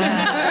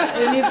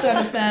 You need to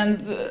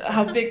understand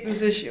how big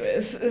this issue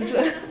is.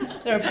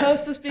 There are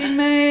posters being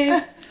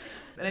made.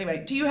 But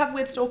anyway, do you have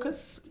weird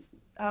stalkers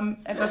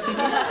ever,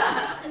 Phoebe?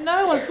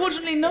 No,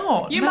 unfortunately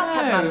not. You must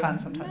have mad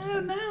fans sometimes.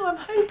 No, I'm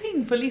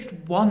hoping for at least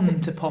one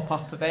to pop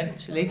up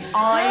eventually.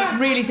 I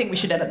really think we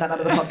should edit that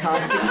out of the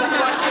podcast because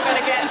otherwise you're going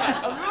to get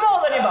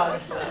more than you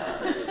bargained for.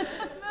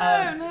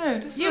 No.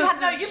 Just you must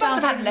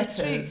have had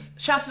letters.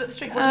 Shouted at the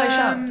street. What do they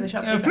shout? Do they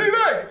shout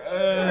Fleabag?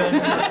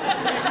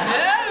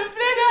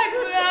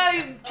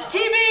 Fleabag!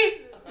 TV!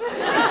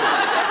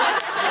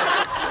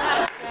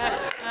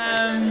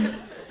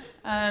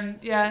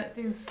 And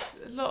things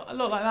a lot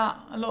like that,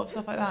 a lot of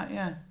stuff like that.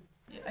 Yeah.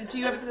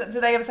 Do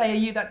they ever say, "Are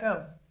you that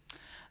girl"?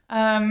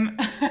 No.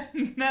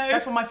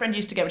 That's what my friend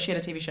used to get when she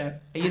had a TV show.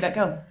 Are you that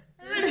girl?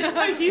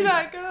 Are you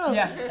that girl?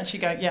 Yeah, and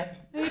she'd go, yeah.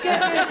 You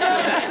get me.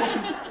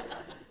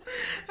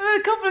 And then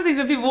a couple of things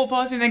when people walk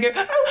past me and they go,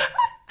 "Oh,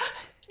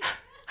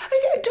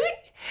 do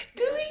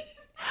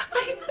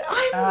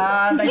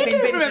You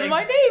don't remember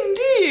my name,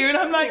 do you? And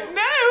I'm like,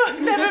 no,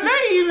 I've never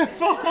met you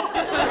before.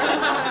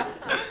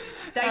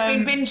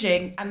 They've been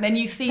binging, and then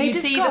you see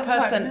the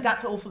person.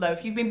 That's awful, though.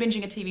 If you've been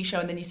binging a TV show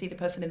and then you see the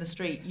person in the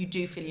street, you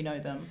do feel you know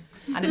them.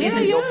 And it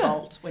isn't your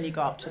fault when you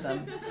go up to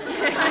them.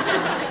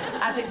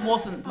 As it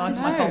wasn't my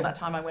fault that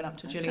time I went up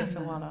to Julia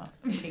Sawala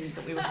thinking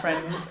that we were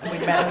friends, and we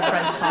met at a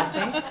friend's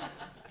party.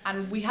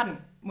 And we hadn't.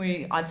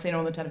 I'd seen her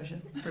on the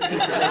television repeatedly.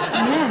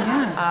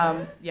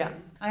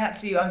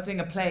 I was doing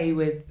a play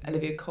with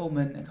Olivia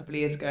Colman a couple of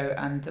years ago,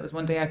 and there was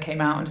one day I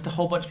came out and just a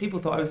whole bunch of people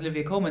thought I was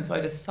Olivia Colman, so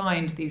I just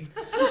signed these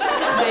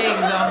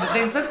things on the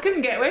things. I just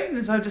couldn't get away from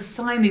them, so I just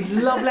signed these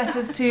love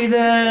letters to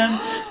them,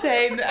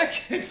 saying that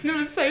I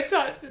was so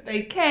touched that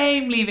they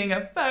came, leaving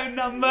a phone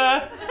number.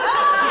 Absolutely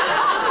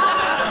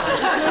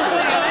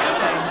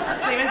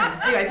amazing.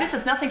 Anyway, this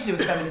has nothing to do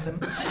with feminism.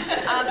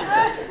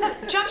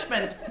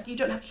 Judgement. You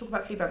don't have to talk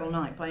about Fleabag all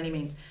night by any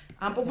means.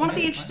 But one of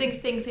the interesting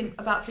things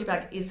about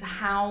Fleabag is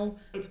how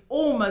it's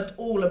almost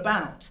all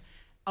about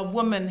a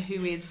woman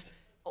who is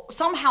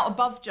somehow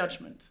above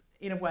judgment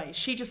in a way.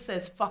 She just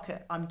says, fuck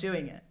it, I'm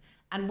doing it.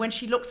 And when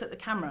she looks at the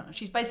camera,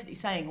 she's basically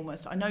saying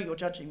almost, I know you're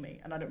judging me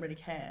and I don't really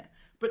care.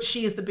 But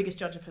she is the biggest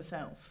judge of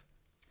herself.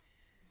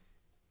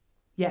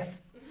 Yes.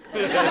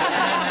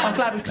 I'm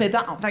glad we've cleared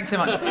that up. Thanks so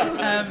much.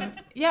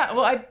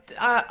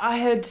 I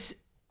had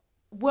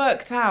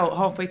worked out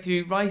halfway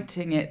through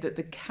writing it that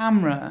the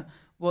camera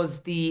was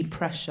the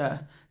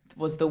pressure,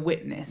 was the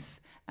witness,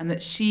 and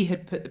that she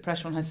had put the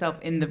pressure on herself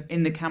in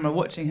the camera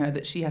watching her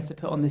that she has to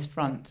put on this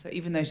front. So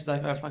even though she's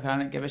like, oh, fuck, I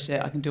don't give a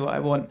shit, I can do what I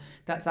want,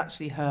 that's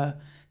actually her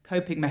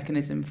coping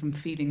mechanism from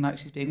feeling like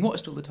she's being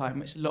watched all the time,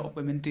 which a lot of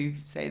women do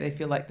say. They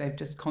feel like they've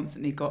just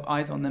constantly got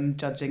eyes on them,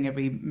 judging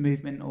every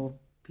movement or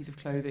piece of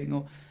clothing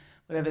or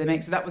whatever they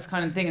make. So that was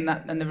kind of the thing,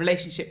 and the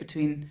relationship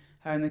between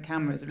her and the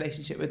camera is a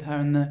relationship with her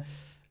and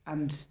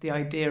the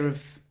idea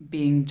of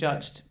being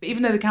judged. But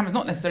even though the camera's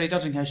not necessarily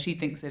judging her, she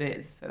thinks it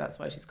is. So that's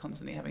why she's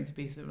constantly having to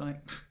be sort of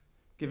like,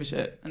 give a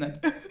shit, and then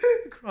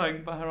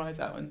crying by her eyes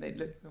out when they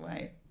look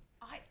away.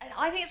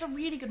 I think it's a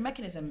really good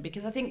mechanism,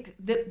 because I think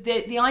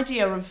the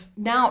idea of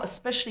now,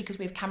 especially because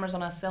we have cameras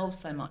on ourselves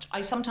so much,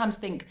 I sometimes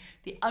think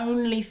the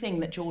only thing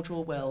that George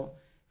Orwell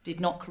did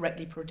not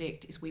correctly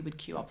predict is we would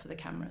queue up for the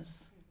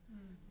cameras.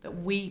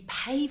 That we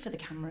pay for the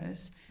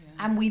cameras,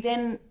 and we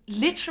then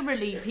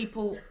literally,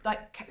 people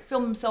like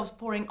film themselves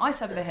pouring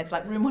ice over their heads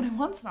like Room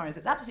 101 scenarios.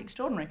 It's absolutely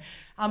extraordinary.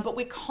 But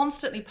we're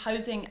constantly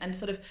posing and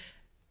sort of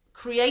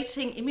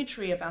creating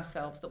imagery of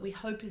ourselves that we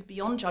hope is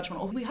beyond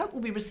judgment, or we hope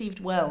will be received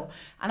well.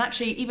 And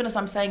actually, even as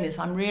I'm saying this,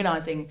 I'm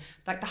realising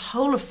that the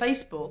whole of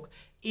Facebook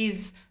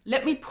is,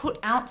 let me put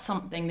out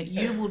something that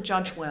you will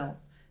judge well.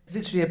 There's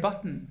literally a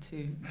button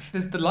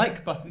there's the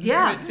like button,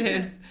 which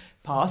is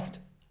past.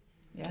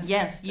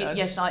 Yes,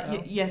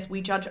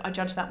 we judge. I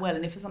judge that well,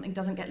 and if something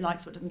doesn't get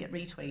likes or it doesn't get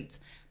retweets,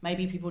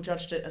 maybe people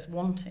judged it as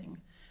wanting.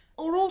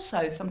 Or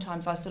also,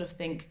 sometimes I sort of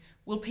think,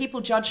 will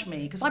people judge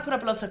me? Because I put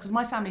up a lot of stuff,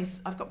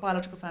 because I've got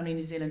biological family in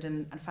New Zealand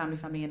and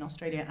family in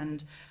Australia,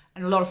 and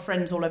a lot of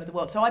friends all over the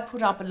world. So I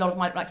put up a lot of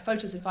my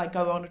photos if I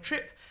go on a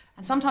trip,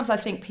 and sometimes I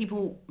think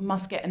people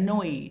must get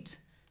annoyed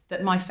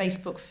that my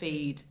Facebook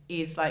feed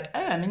is like, oh,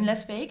 I'm in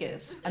Las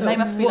Vegas. And they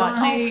must be like,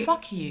 oh,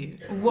 fuck you.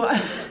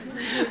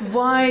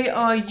 Why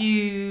are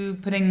you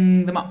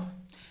putting them up?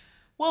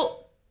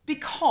 Well,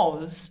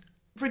 because,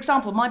 for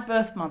example, my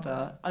birth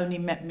mother only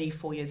met me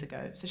 4 years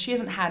ago. So she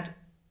hasn't had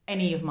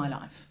any of my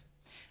life.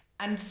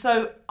 And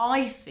so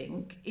I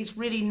think it's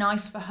really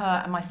nice for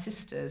her and my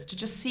sisters to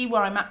just see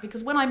where I'm at,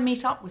 because when I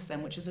meet up with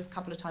them, which is a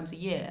couple of times a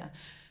year,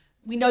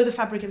 we know the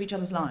fabric of each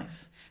other's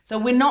life. So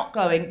we're not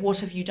going, what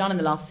have you done in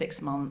the last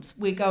 6 months?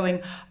 We're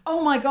going,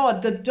 oh my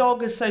God, the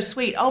dog is so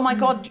sweet. Oh my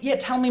God,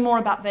 tell me more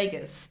about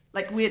Vegas.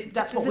 That's what we're doing.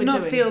 Does it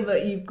not feel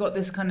that you've got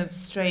this kind of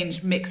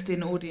strange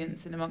mixed-in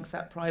audience in amongst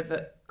that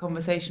private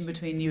conversation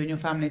between you and your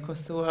family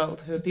across the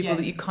world, who are people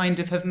that you kind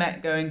of have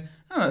met going,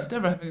 oh, it's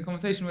Deborah having a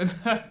conversation with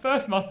her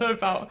birth mother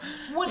about,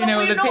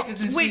 the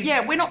pictures.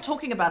 We're not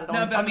talking about it on.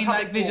 No, but I mean,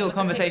 like visual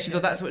conversations, or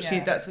that's what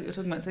you're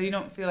talking about. So you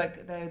don't feel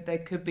like there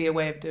could be a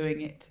way of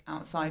doing it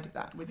outside of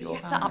that with your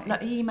family. You have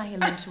to email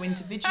them to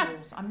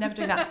individuals. I'm never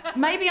doing that.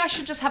 Maybe I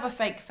should just have a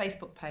fake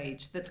Facebook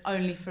page that's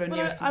only for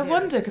nearest and dearest. I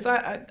wonder, because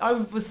I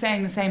was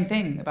saying the same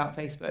thing about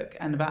Facebook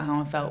and about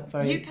how I felt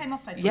very. You came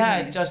off Facebook.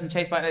 Yeah, judged and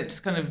chased by it.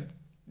 Just kind of.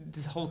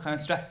 This whole kind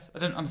of stress. I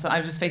don't understand. I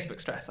was just Facebook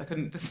stress. I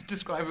couldn't just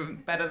describe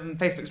it better than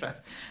Facebook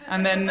stress.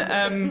 And then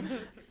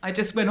I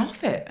just went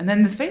off it. And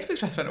then this Facebook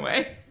stress went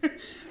away.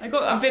 I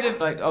got a bit of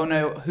like, oh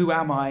no, who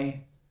am I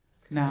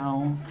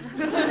now?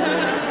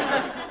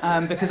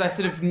 Because I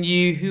sort of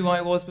knew who I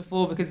was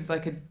before, because I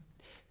could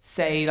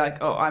say like,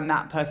 oh, I'm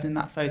that person in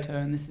that photo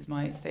and this is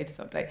my status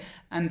update.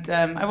 And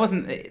I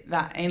wasn't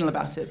that anal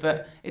about it,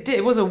 but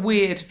it was a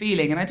weird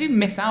feeling, and I do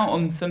miss out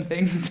on some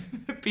things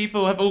that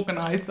people have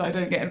organised that I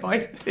don't get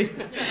invited to.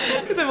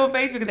 Because I'm on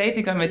Facebook and they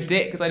think I'm a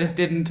dick because I just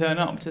didn't turn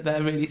up to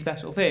their really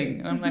special thing.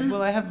 And I'm like,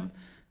 well, I'm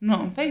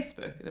not on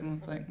Facebook. And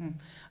everyone's like,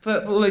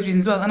 for all those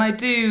reasons as well. And I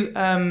do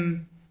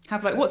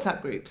have like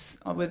WhatsApp groups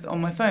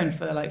on my phone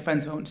for like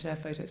friends who I want to share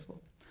photos for.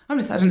 I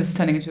don't know, this is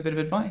turning into a bit of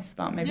advice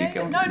about maybe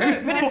going. No,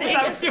 but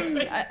it's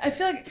I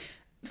feel like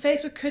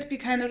Facebook could be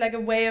kind of like a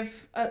way of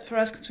for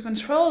us to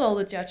control all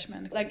the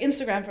judgment. Like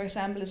Instagram, for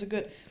example, is a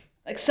good,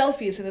 like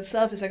selfies in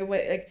itself is like a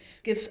way, like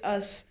gives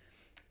us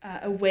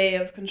a way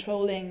of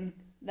controlling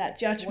that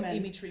judgment. What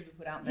imagery we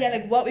put out there. Yeah,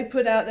 like what we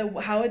put out there,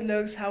 how it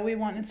looks, how we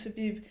want it to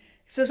be.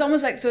 So it's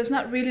almost like, so it's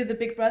not really the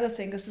Big Brother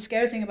thing, because the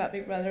scary thing about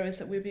Big Brother is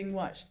that we're being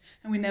watched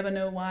and we never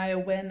know why or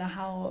when or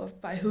how or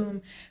by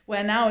whom.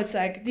 Where now it's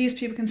like, these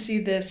people can see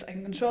this, I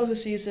can control who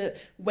sees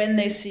it, when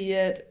they see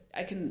it,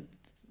 I can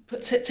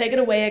take it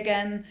away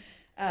again.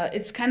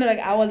 It's kind of like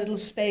our little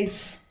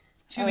space.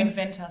 To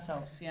invent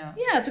ourselves, yeah.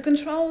 Yeah, to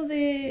control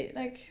the,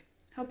 like,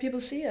 how people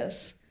see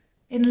us.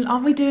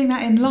 Aren't we doing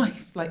that in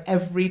life, like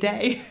every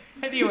day?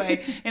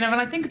 Anyway, when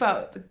I think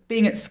about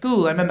being at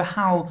school, I remember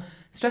how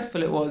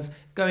stressful it was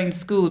going to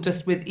school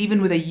just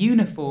even with a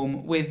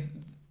uniform, with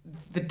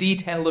the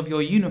detail of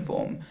your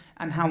uniform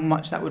and how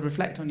much that would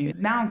reflect on you.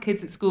 Now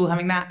kids at school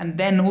having that and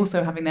then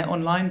also having their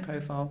online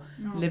profile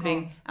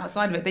living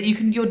outside of it, that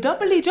you're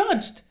doubly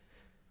judged.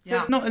 So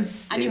it's not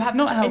as and you it's have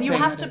not to, helping, and you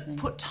have to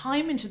put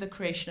time into the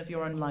creation of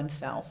your online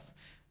self,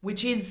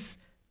 which is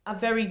a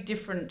very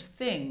different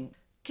thing.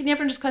 Can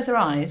everyone just close their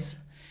eyes?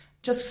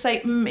 Just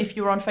say if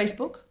you're on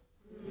Facebook.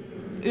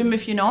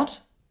 If you're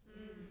not.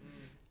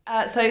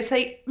 So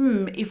say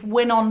if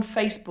when on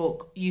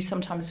Facebook you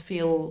sometimes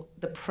feel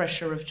the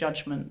pressure of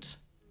judgment.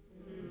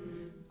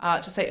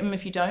 Just say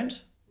if you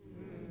don't.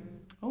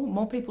 Oh,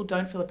 more people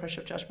don't feel the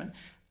pressure of judgment.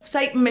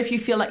 Say if you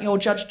feel like you're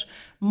judged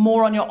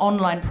more on your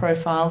online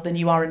profile than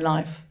you are in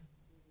life.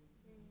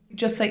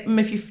 Just say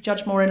if you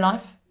judge more in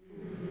life.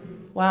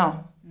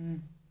 Wow.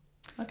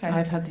 Okay.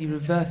 I've had the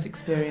reverse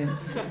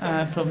experience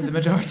from the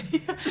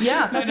majority.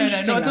 Yeah, that's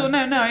interesting. Not at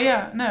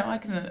all. No, I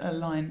can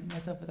align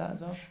myself with that as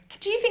well.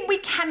 Do you think we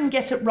can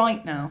get it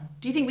right now?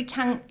 Do you think we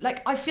can,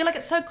 I feel like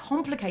it's so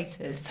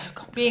complicated.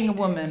 Being a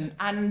woman,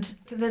 and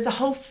there's a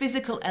whole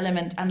physical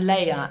element and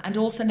layer, and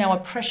also now a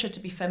pressure to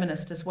be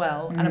feminist as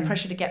well, and a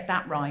pressure to get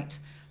that right.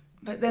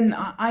 But then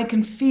I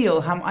can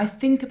feel how I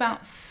think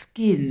about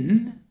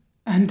skin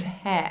and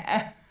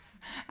hair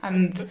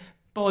and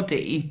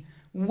body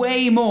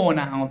way more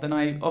now than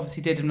I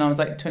obviously did when I was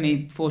like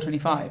 24,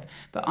 25.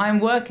 But I'm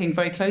working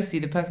very closely,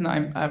 the person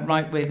that I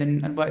write with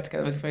and work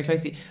together with very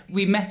closely,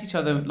 we met each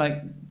other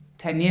like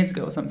 10 years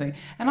ago or something.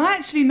 And I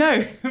actually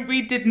know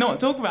we did not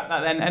talk about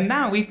that then. And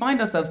now we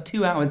find ourselves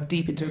 2 hours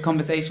deep into a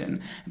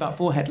conversation about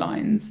forehead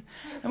lines.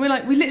 And we're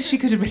like, we literally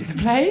could have written a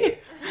play.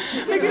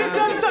 We could have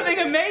done something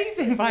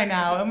amazing by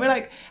now. And we're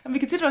like, and we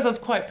consider ourselves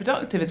quite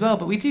productive as well,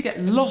 but we do get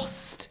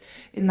lost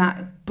in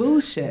that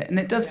bullshit, and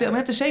it does feel we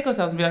have to shake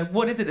ourselves and be like,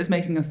 what is it that's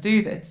making us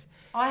do this?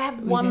 I have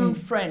one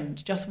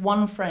friend, just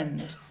one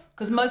friend,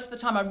 because most of the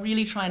time I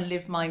really try and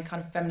live my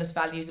kind of feminist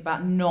values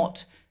about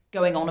not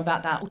going on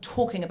about that or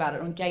talking about it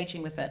or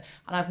engaging with it.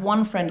 And I have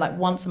one friend, like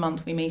once a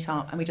month we meet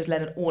up and we just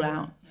let it all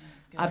out.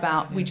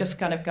 We just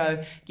kind of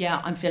go,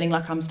 I'm feeling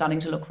like I'm starting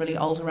to look really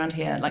old around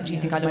here. Like, do you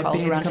think I look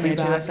old around here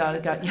too? So I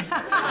go,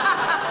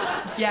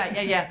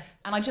 yeah.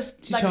 And I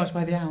just... Do you charge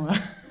by the hour?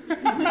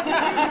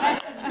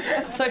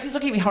 Sophie's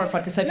looking at me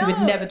horrified because Sophie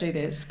would never do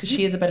this because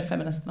she is a better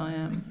feminist than I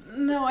am.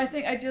 No, I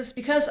think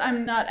because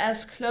I'm not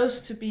as close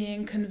to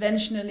being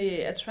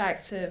conventionally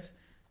attractive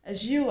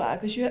as you are,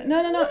 because you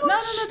no,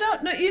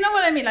 you know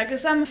what I mean, like,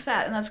 because I'm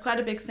fat and that's quite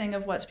a big thing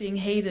of what's being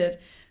hated,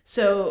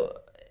 so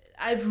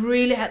I've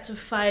really had to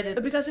fight it,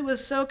 but because it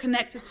was so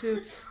connected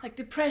to like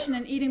depression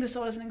and eating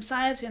disorders and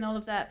anxiety and all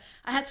of that,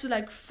 I had to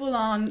like full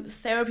on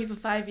therapy for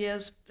 5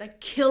 years, like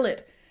kill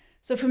it.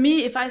 So for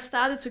me, if I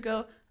started to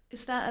go,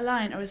 is that a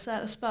line, or is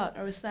that a spot,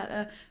 or is that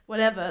a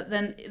whatever,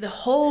 then the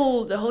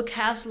whole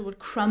castle would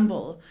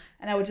crumble,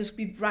 and I would just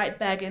be right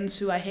back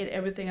into I hate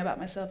everything about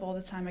myself all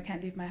the time, I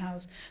can't leave my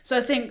house. So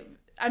I think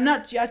I'm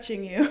not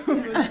judging you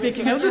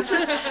speaking of the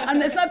two.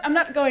 I'm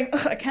not going,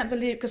 I can't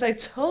believe, because I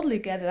totally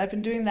get it. I've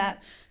been doing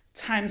that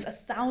times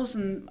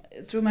 1,000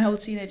 through my whole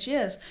teenage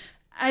years.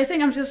 I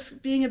think I'm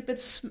just being a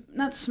bit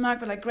not smug,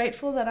 but like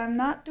grateful that I'm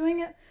not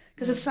doing it,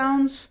 because it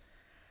sounds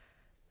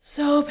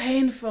so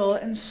painful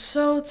and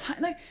so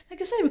like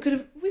you say, we could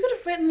have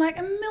written like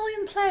 1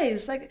 million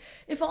plays. Like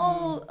if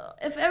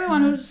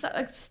everyone would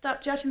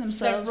stop judging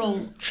themselves.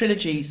 Several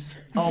trilogies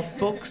of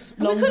books,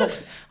 long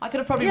books. I could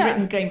have probably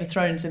written Game of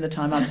Thrones in the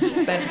time I've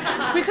spent.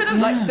 We could have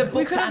like the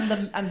books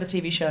and the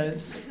TV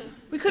shows.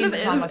 We could have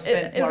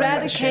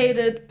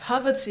eradicated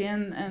poverty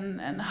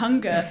and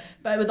hunger,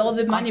 but with all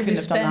the money we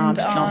spend on... I'm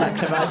just not that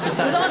clever.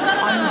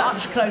 I'm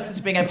much closer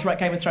to being able to write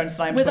Game of Thrones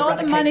than I am with all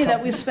the money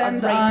that we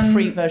spend on... a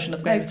rape-free version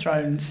of Game of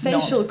Thrones.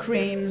 Facial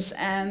creams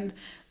and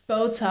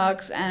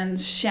Botox and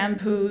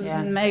shampoos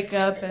and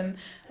makeup and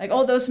like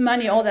all those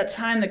money, all that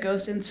time that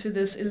goes into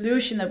this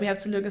illusion that we have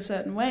to look a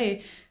certain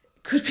way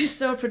could be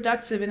so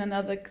productive in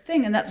another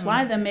thing. And that's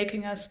why they're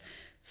making us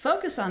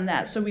focus on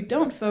that, so we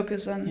don't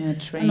focus on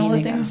all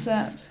the things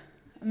that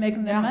are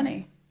making them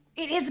money.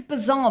 It is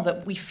bizarre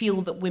that we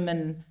feel that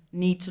women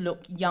need to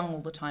look young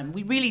all the time.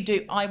 We really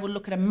do. I will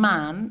look at a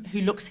man who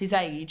looks his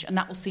age, and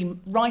that will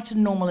seem right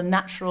and normal and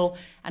natural,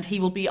 and he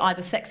will be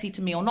either sexy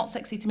to me or not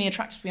sexy to me,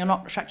 attractive to me or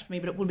not attractive to me,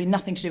 but it will be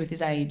nothing to do with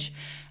his age.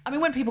 I mean,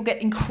 when people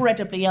get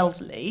incredibly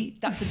elderly,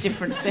 that's a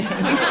different thing.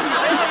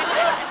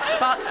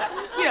 But,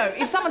 you know,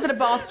 if someone's in a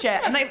bath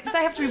chair and they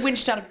have to be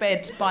winched out of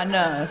bed by a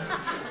nurse,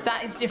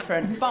 that is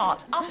different.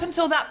 But up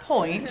until that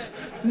point,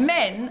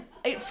 men,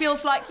 it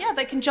feels like, yeah,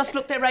 they can just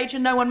look their age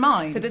and no one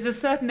minds. But there's a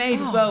certain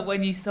age as well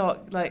when you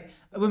start, like,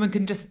 a woman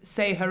can just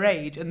say her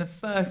age, and the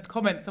first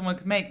comment someone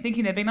can make,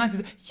 thinking they're being nice,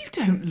 is, you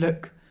don't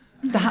look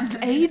that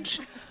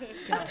age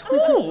at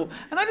all.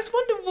 And I just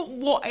wonder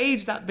what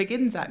age that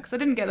begins at, because I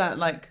didn't get that,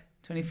 like,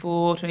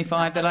 24,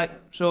 25, they're like,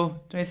 sure,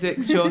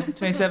 26, sure,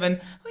 27,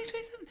 oh, you're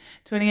 27,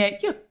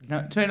 28, you're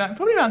not 29,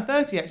 probably around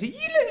 30, actually.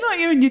 You look like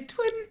you're in your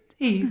 20s.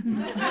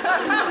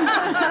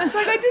 It's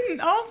like I didn't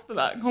ask for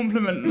that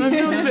compliment, and I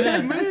feel a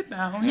bit weird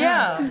now.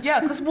 Yeah,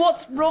 because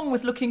what's wrong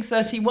with looking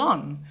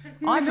 31?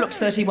 I've looked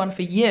 31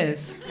 for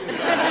years.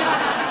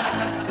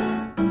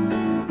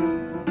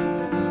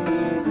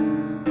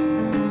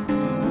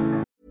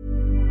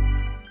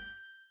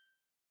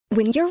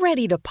 When you're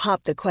ready to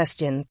pop the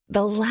question,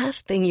 the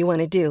last thing you want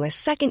to do is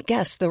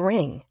second-guess the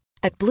ring.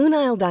 At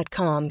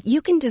BlueNile.com,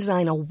 you can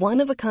design a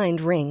one-of-a-kind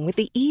ring with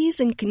the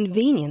ease and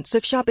convenience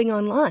of shopping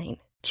online.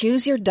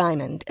 Choose your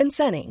diamond and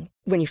setting.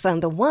 When you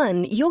find the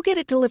one, you'll get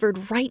it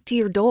delivered right to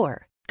your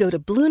door. Go to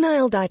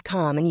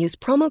BlueNile.com and use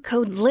promo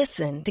code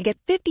LISTEN to get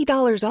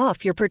 $50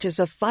 off your purchase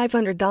of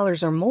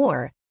 $500 or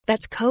more.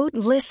 That's code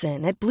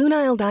LISTEN at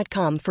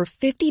BlueNile.com for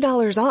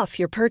 $50 off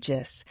your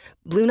purchase.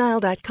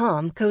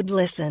 BlueNile.com, code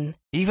LISTEN.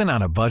 Even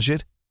on a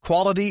budget,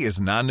 quality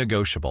is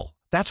non-negotiable.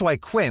 That's why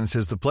Quince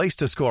is the place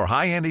to score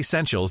high-end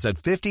essentials at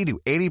 50 to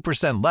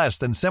 80% less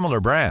than similar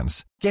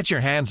brands. Get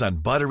your hands on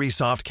buttery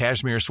soft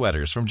cashmere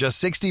sweaters from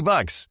just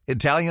 $60,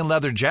 Italian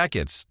leather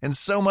jackets, and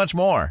so much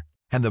more.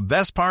 And the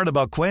best part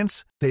about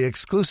Quince, they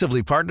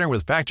exclusively partner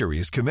with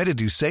factories committed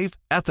to safe,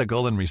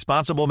 ethical, and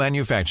responsible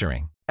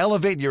manufacturing.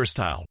 Elevate your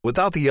style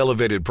without the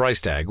elevated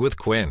price tag with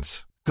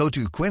Quince. Go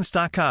to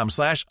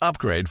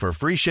quince.com/upgrade for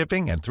free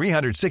shipping and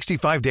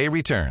 365-day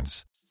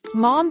returns.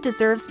 Mom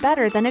deserves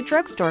better than a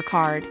drugstore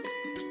card.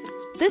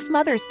 This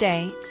Mother's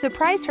Day,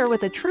 surprise her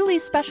with a truly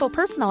special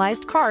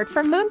personalized card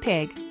from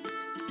Moonpig.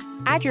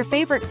 Add your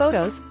favorite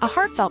photos, a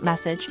heartfelt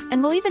message,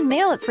 and we'll even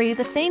mail it for you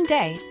the same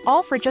day,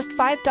 all for just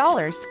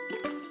 $5.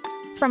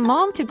 From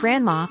mom to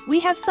grandma, we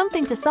have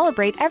something to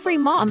celebrate every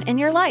mom in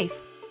your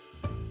life.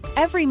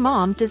 Every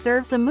mom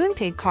deserves a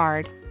Moonpig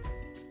card.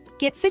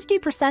 Get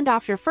 50%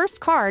 off your first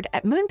card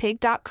at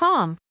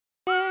moonpig.com.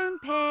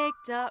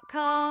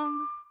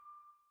 Moonpig.com.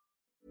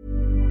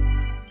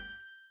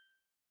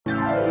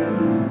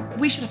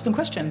 We should have some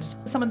questions.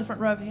 Some in the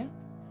front row over here.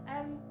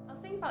 I was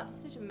thinking about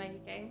decision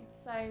making.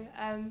 So,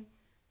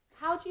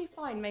 how do you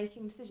find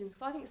making decisions?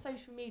 Because I think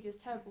social media is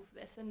terrible for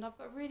this, and I've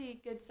got a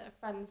really good set of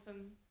friends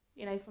from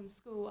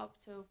school up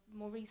till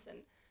more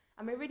recent,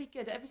 and we're really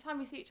good. Every time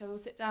we see each other, we'll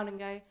sit down and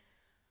go,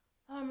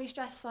 "Oh, I'm really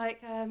stressed.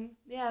 Like,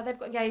 they've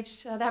got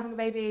engaged, they're having a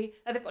baby,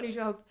 they've got a new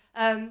job.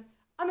 I'm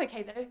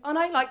okay though, aren't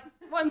I? Like,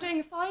 what I'm doing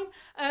is fine."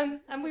 And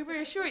we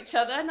reassure each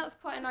other, and that's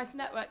quite a nice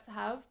network to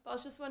have. But I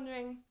was just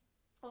wondering,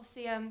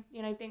 obviously,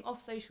 being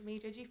off social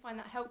media, do you find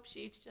that helps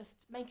you to just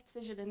make a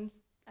decision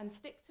and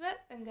stick to it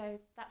and go,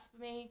 that's for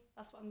me,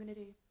 that's what I'm going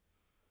to do?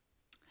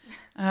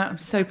 I'm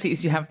so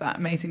pleased you have that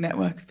amazing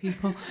network of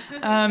people.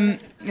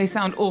 They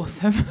sound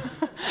awesome.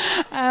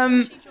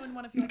 Should she join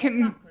one of your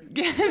WhatsApp groups?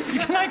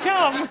 Yes, can I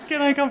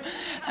come?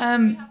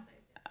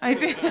 I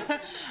do.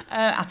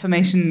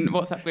 Affirmation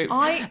WhatsApp groups.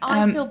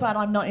 I feel bad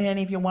I'm not in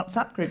any of your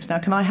WhatsApp groups now.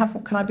 Can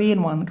I be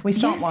in one? Can we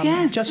start one?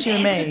 Yes, just you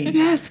and me?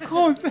 Yes, of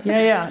course.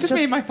 Yeah. Just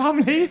me and my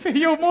family.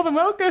 You're more than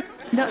welcome.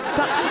 No,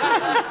 that's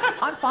fine.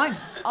 I'm fine.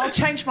 I'll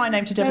change my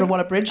name to Deborah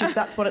Waller-Bridge if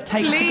that's what it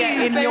takes to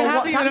get in your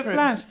WhatsApp group.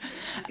 Flash.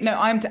 No,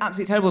 I'm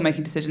absolutely terrible at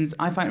making decisions.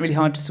 I find it really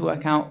hard just to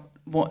work out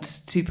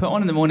what to put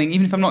on in the morning,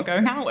 even if I'm not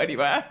going out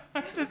anywhere.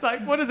 I'm just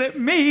like, what does it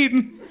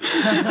mean?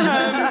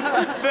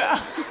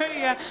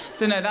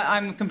 So no, that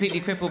I'm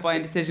completely crippled by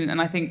indecision,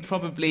 and I think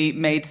probably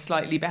made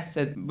slightly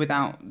better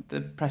without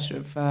the pressure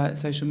of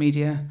social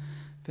media.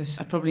 But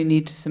I probably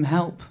need some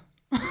help.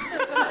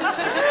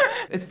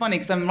 It's funny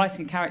because I'm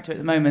writing a character at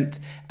the moment,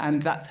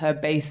 and that's her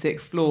basic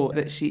flaw,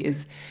 that she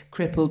is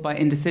crippled by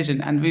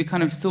indecision. And we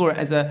kind of saw it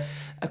as a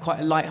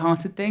quite a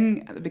light-hearted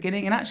thing at the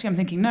beginning. And actually I'm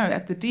thinking,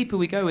 no, the deeper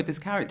we go with this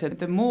character,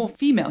 the more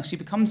female she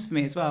becomes for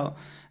me as well.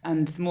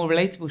 And the more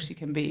relatable she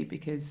can be,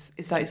 because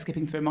it's like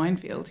skipping through a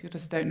minefield. You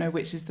just don't know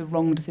which is the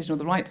wrong decision or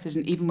the right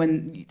decision, even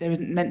when there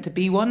isn't meant to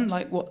be one,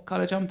 like what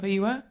colour jumper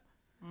you wear.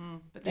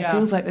 But it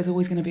feels like there's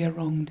always going to be a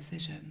wrong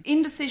decision.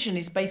 Indecision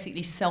is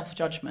basically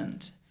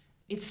self-judgment.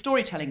 It's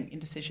storytelling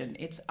indecision.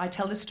 It's, I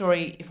tell this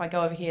story, if I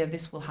go over here,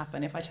 this will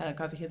happen. If I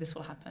go over here, this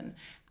will happen.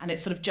 And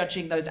it's sort of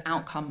judging those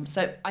outcomes.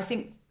 So I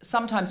think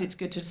sometimes it's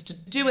good to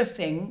do a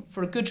thing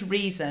for a good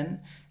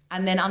reason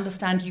and then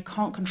understand you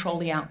can't control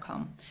the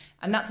outcome.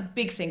 And that's a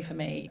big thing for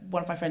me.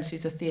 One of my friends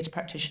who's a theatre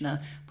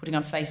practitioner putting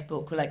on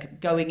Facebook, like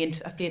going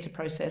into a theatre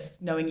process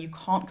knowing you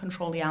can't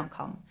control the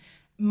outcome.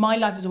 My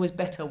life is always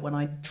better when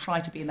I try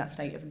to be in that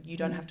state of you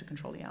don't have to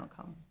control the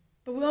outcome.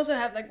 But we also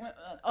have like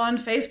on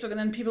Facebook, and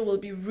then people will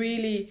be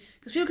really,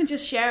 because people can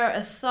just share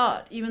a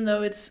thought, even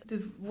though it's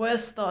the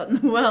worst thought in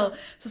the world.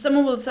 So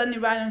someone will suddenly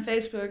write on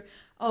Facebook,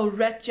 oh,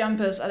 red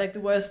jumpers are like the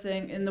worst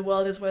thing in the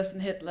world, is worse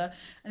than Hitler.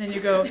 And then you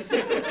go,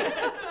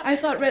 I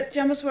thought red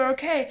jumpers were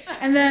okay.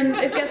 And then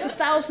it gets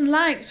 1,000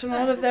 likes from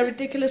all of their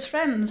ridiculous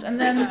friends. And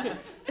then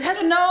it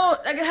has no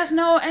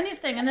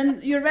anything. And then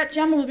your red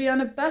jumper will be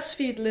on a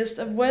BuzzFeed list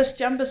of worst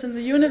jumpers in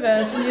the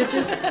universe. And you're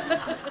just,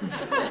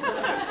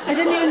 I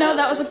didn't even know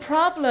that was a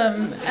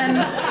problem.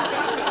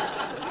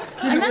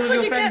 And that's what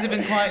your you friends get. have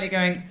been quietly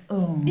going,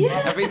 oh,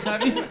 every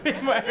time you've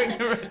been wearing a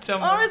red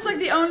jumper. Or it's like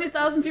the only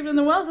 1,000 people in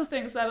the world who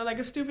thinks that, are like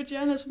a stupid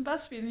journalist from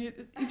BuzzFeed,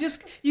 and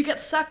you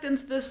get sucked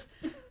into this.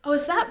 Oh,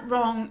 is that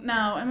wrong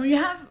now? And when you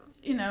have,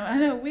 I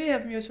know we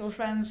have mutual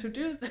friends who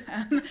do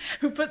that,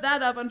 who put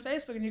that up on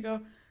Facebook, and you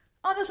go,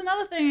 oh, there's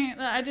another thing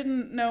that I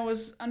didn't know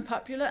was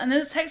unpopular, and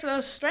then it takes a lot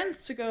of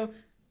strength to go,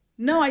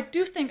 no, I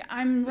do think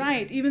I'm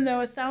right, even though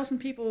 1,000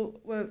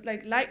 people were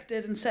liked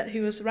it and said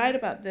he was right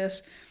about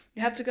this.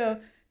 You have to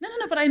go, no,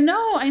 but I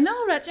know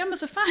red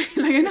jumpers are fine.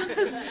 I know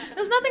there's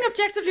nothing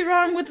objectively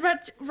wrong with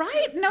red,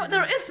 right? No,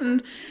 there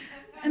isn't.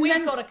 And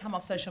We've got to come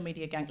off social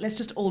media, gang. Let's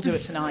just all do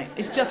it tonight.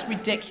 It's just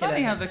ridiculous. It's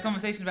funny how the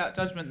conversation about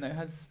Judgement, though,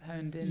 has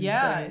honed in.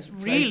 Yeah, so it's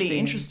really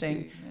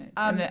interesting.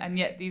 And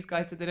yet these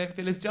guys said they don't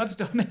feel as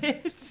judged on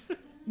it.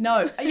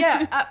 No,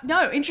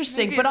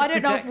 interesting. But I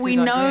don't know if we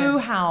know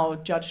how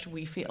judged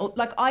we feel.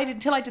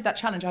 Until I did that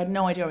challenge, I had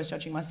no idea I was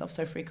judging myself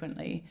so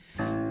frequently.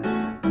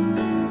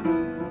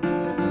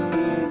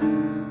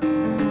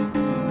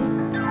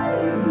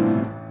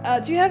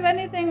 Do you have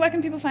anything? Where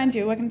can people find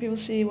you? Where can people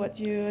see what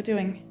you're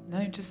doing?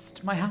 No,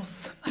 just my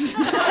house.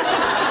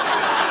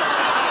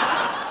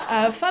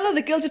 Follow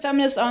The Guilty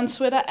Feminist on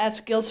Twitter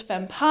at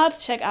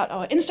GuiltFemPod. Check out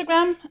our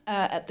Instagram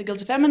at The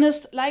Guilty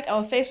Feminist. Like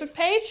our Facebook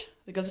page,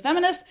 The Guilty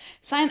Feminist.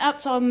 Sign up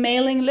to our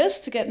mailing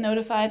list to get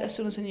notified as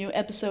soon as a new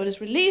episode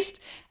is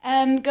released.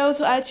 And go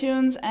to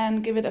iTunes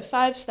and give it a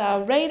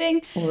 5-star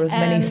rating. Or as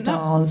many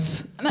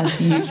stars as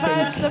you think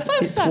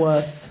it's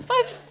worth.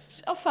 5.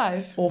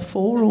 Or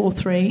 4 or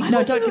 3.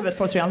 No, don't give it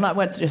 4 or 3. I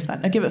won't suggest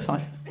that. No, give it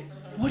 5.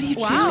 What are you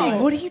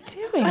doing? What are you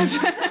doing? Right.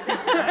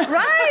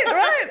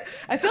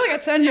 I feel like I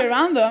turned you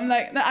around though. I'm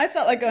like, no, I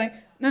felt like going,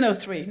 no,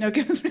 3. No,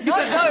 give it 3.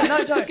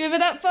 No, don't. Give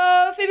it up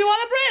for Phoebe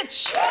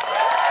Waller-Bridge.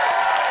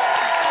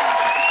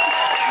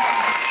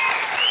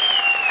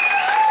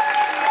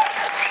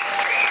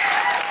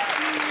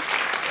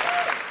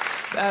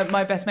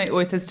 My best mate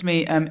always says to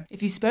me,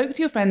 if you spoke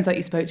to your friends like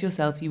you spoke to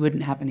yourself, you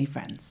wouldn't have any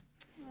friends.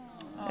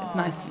 It's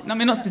nice. I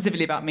mean, not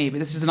specifically about me, but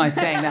this is a nice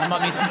saying that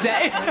Mum used to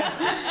say.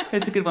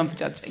 It's a good one for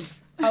judging.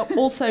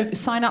 Also,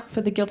 sign up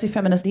for the Guilty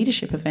Feminist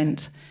Leadership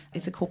event.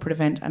 It's a corporate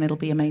event, and it'll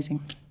be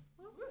amazing.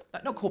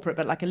 Not corporate,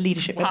 but like a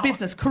leadership, a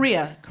business,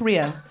 career.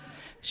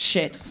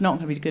 Shit, it's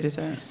not going to be good, is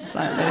it? It's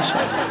like really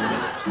shit.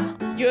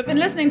 You have been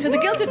listening to The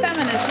Guilty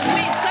Feminist with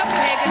me, Summer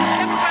Hagen,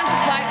 Kevin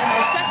Francis White, and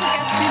our special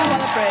guest, Phoebe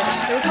Waller-Bridge.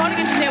 The recording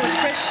engineer was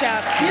Chris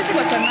Sharp. Music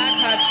was by Mark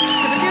Hutch.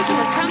 The producer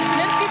was Tom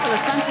Selinsky for the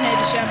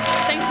Spontaneity.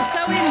 Thanks to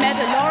Zoe,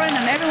 Mette, Lauren,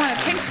 and everyone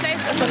at King's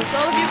Place, as well as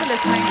all of you for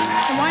listening.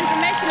 For more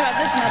information about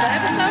this and other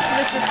episodes,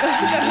 visit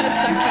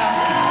guiltyfeminist.com.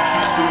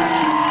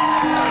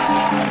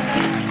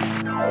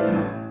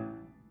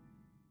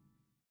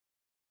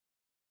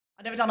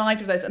 I'd never done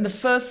either of those. And the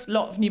first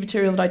lot of new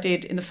material that I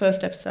did in the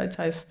first episode,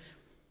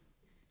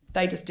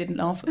 they just didn't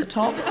laugh at the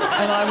top.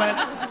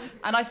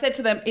 And I said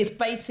to them, it's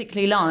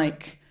basically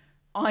like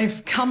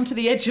I've come to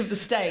the edge of the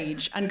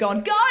stage and gone,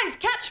 guys,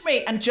 catch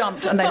me, and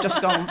jumped, and they've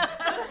just gone,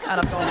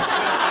 and I've gone.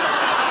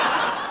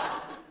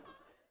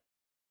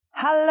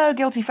 Hello,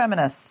 Guilty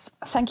Feminists.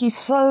 Thank you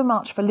so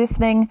much for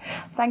listening.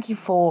 Thank you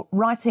for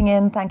writing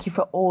in. Thank you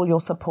for all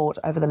your support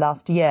over the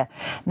last year.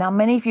 Now,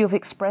 many of you have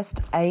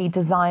expressed a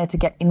desire to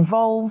get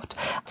involved,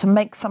 to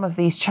make some of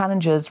these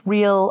challenges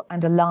real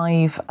and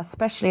alive,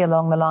 especially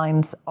along the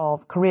lines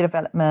of career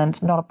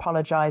development, not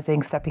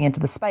apologising, stepping into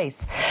the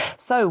space.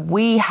 So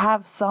we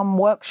have some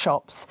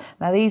workshops.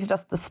 Now, these are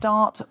just the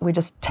start. We're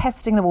just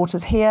testing the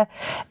waters here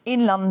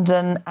in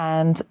London,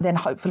 and then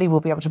hopefully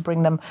we'll be able to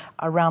bring them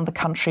around the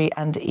country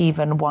and even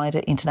wider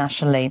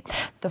internationally.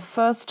 The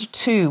first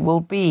 2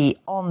 will be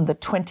on the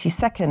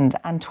 22nd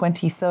and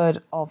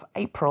 23rd of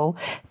April.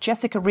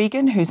 Jessica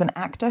Regan, who's an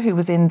actor who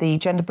was in the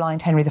Gender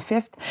Blind Henry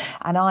V,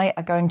 and I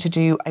are going to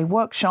do a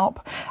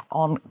workshop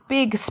on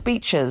big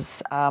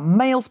speeches,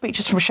 male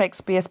speeches from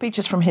Shakespeare,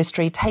 speeches from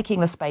history, taking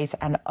the space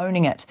and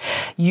owning it.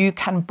 You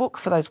can book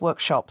for those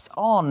workshops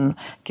on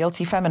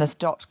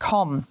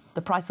guiltyfeminist.com.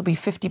 The price will be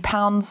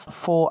 £50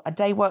 for a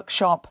day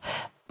workshop.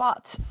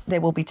 but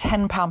there will be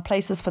 £10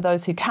 places for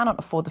those who cannot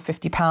afford the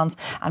 £50.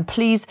 And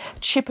please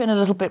chip in a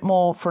little bit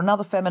more for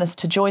another feminist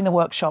to join the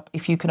workshop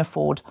if you can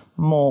afford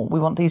more. We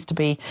want these to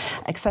be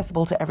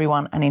accessible to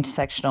everyone and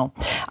intersectional.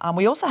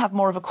 We also have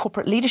more of a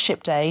corporate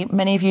leadership day.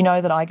 Many of you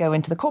know that I go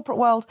into the corporate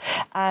world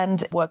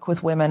and work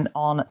with women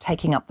on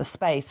taking up the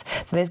space.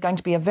 So there's going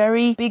to be a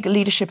very big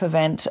leadership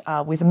event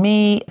with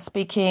me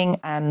speaking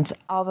and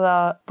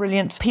other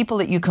brilliant people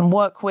that you can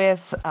work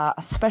with.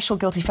 A special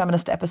Guilty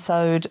Feminist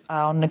episode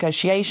on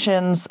negotiations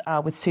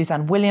with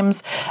Suzanne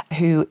Williams,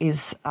 who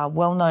is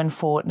well known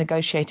for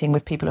negotiating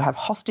with people who have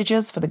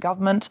hostages for the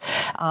government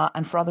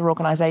and for other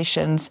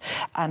organisations.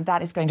 And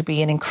that is going to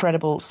be an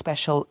incredible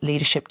special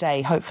leadership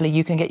day. Hopefully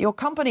you can get your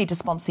company to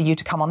sponsor you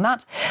to come on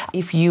that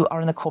if you are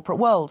in the corporate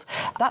world.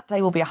 That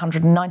day will be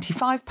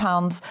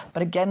 £195,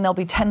 but again, there'll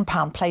be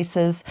 £10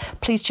 places.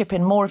 Please chip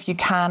in more if you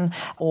can,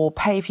 or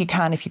pay if you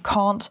can. If you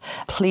can't,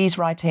 please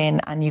write in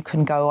and you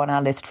can go on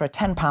our list for a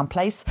 £10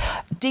 place.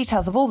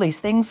 Details of all these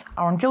things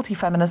are on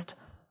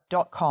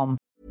guiltyfeminist.com.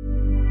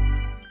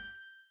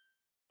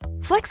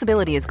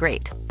 Flexibility is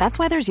great. That's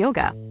why there's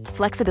yoga.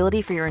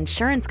 Flexibility for your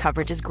insurance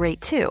coverage is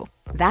great too.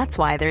 That's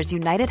why there's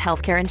United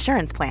Healthcare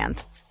Insurance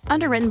Plans.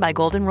 Underwritten by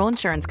Golden Rule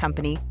Insurance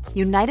Company,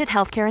 United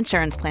Healthcare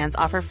Insurance Plans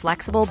offer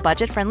flexible,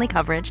 budget-friendly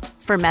coverage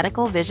for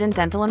medical, vision,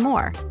 dental, and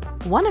more.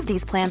 One of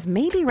these plans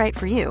may be right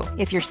for you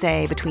if you're,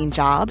 say, between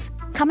jobs,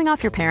 coming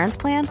off your parents'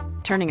 plan,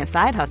 turning a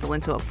side hustle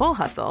into a full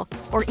hustle,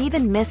 or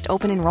even missed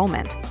open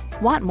enrollment.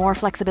 Want more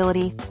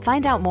flexibility?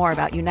 Find out more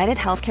about United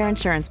Healthcare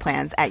Insurance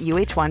Plans at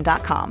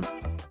uh1.com.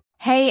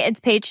 Hey, it's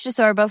Paige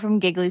DeSorbo from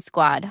Giggly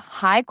Squad.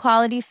 High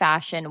quality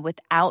fashion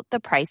without the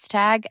price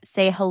tag.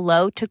 Say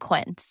hello to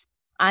Quince.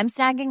 I'm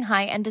snagging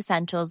high-end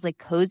essentials like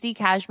cozy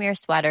cashmere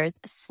sweaters,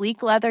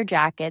 sleek leather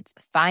jackets,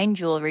 fine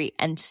jewelry,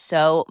 and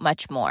so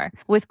much more.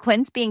 With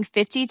Quince being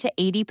 50 to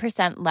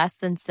 80% less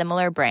than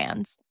similar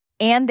brands.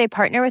 And they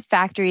partner with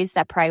factories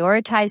that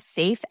prioritize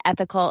safe,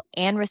 ethical,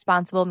 and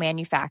responsible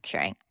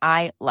manufacturing.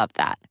 I love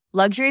that.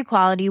 Luxury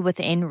quality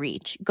within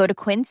reach. Go to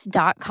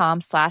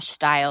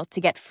quince.com/style to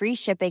get free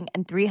shipping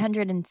and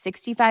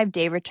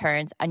 365-day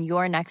returns on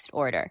your next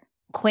order.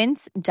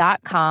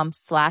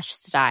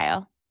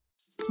 Quince.com/style.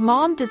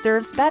 Mom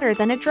deserves better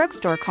than a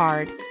drugstore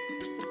card.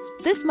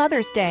 This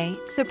Mother's Day,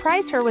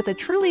 surprise her with a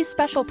truly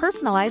special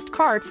personalized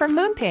card from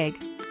Moonpig.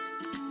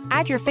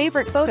 Add your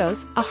favorite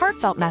photos, a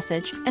heartfelt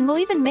message, and we'll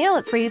even mail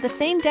it for you the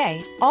same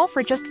day, all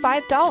for just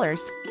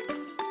 $5.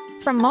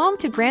 From mom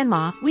to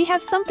grandma, we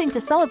have something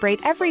to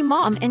celebrate every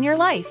mom in your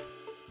life.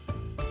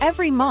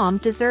 Every mom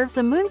deserves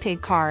a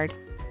Moonpig card.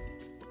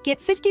 Get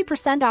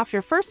 50% off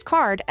your first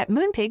card at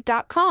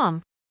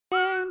Moonpig.com.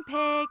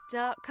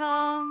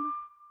 Moonpig.com.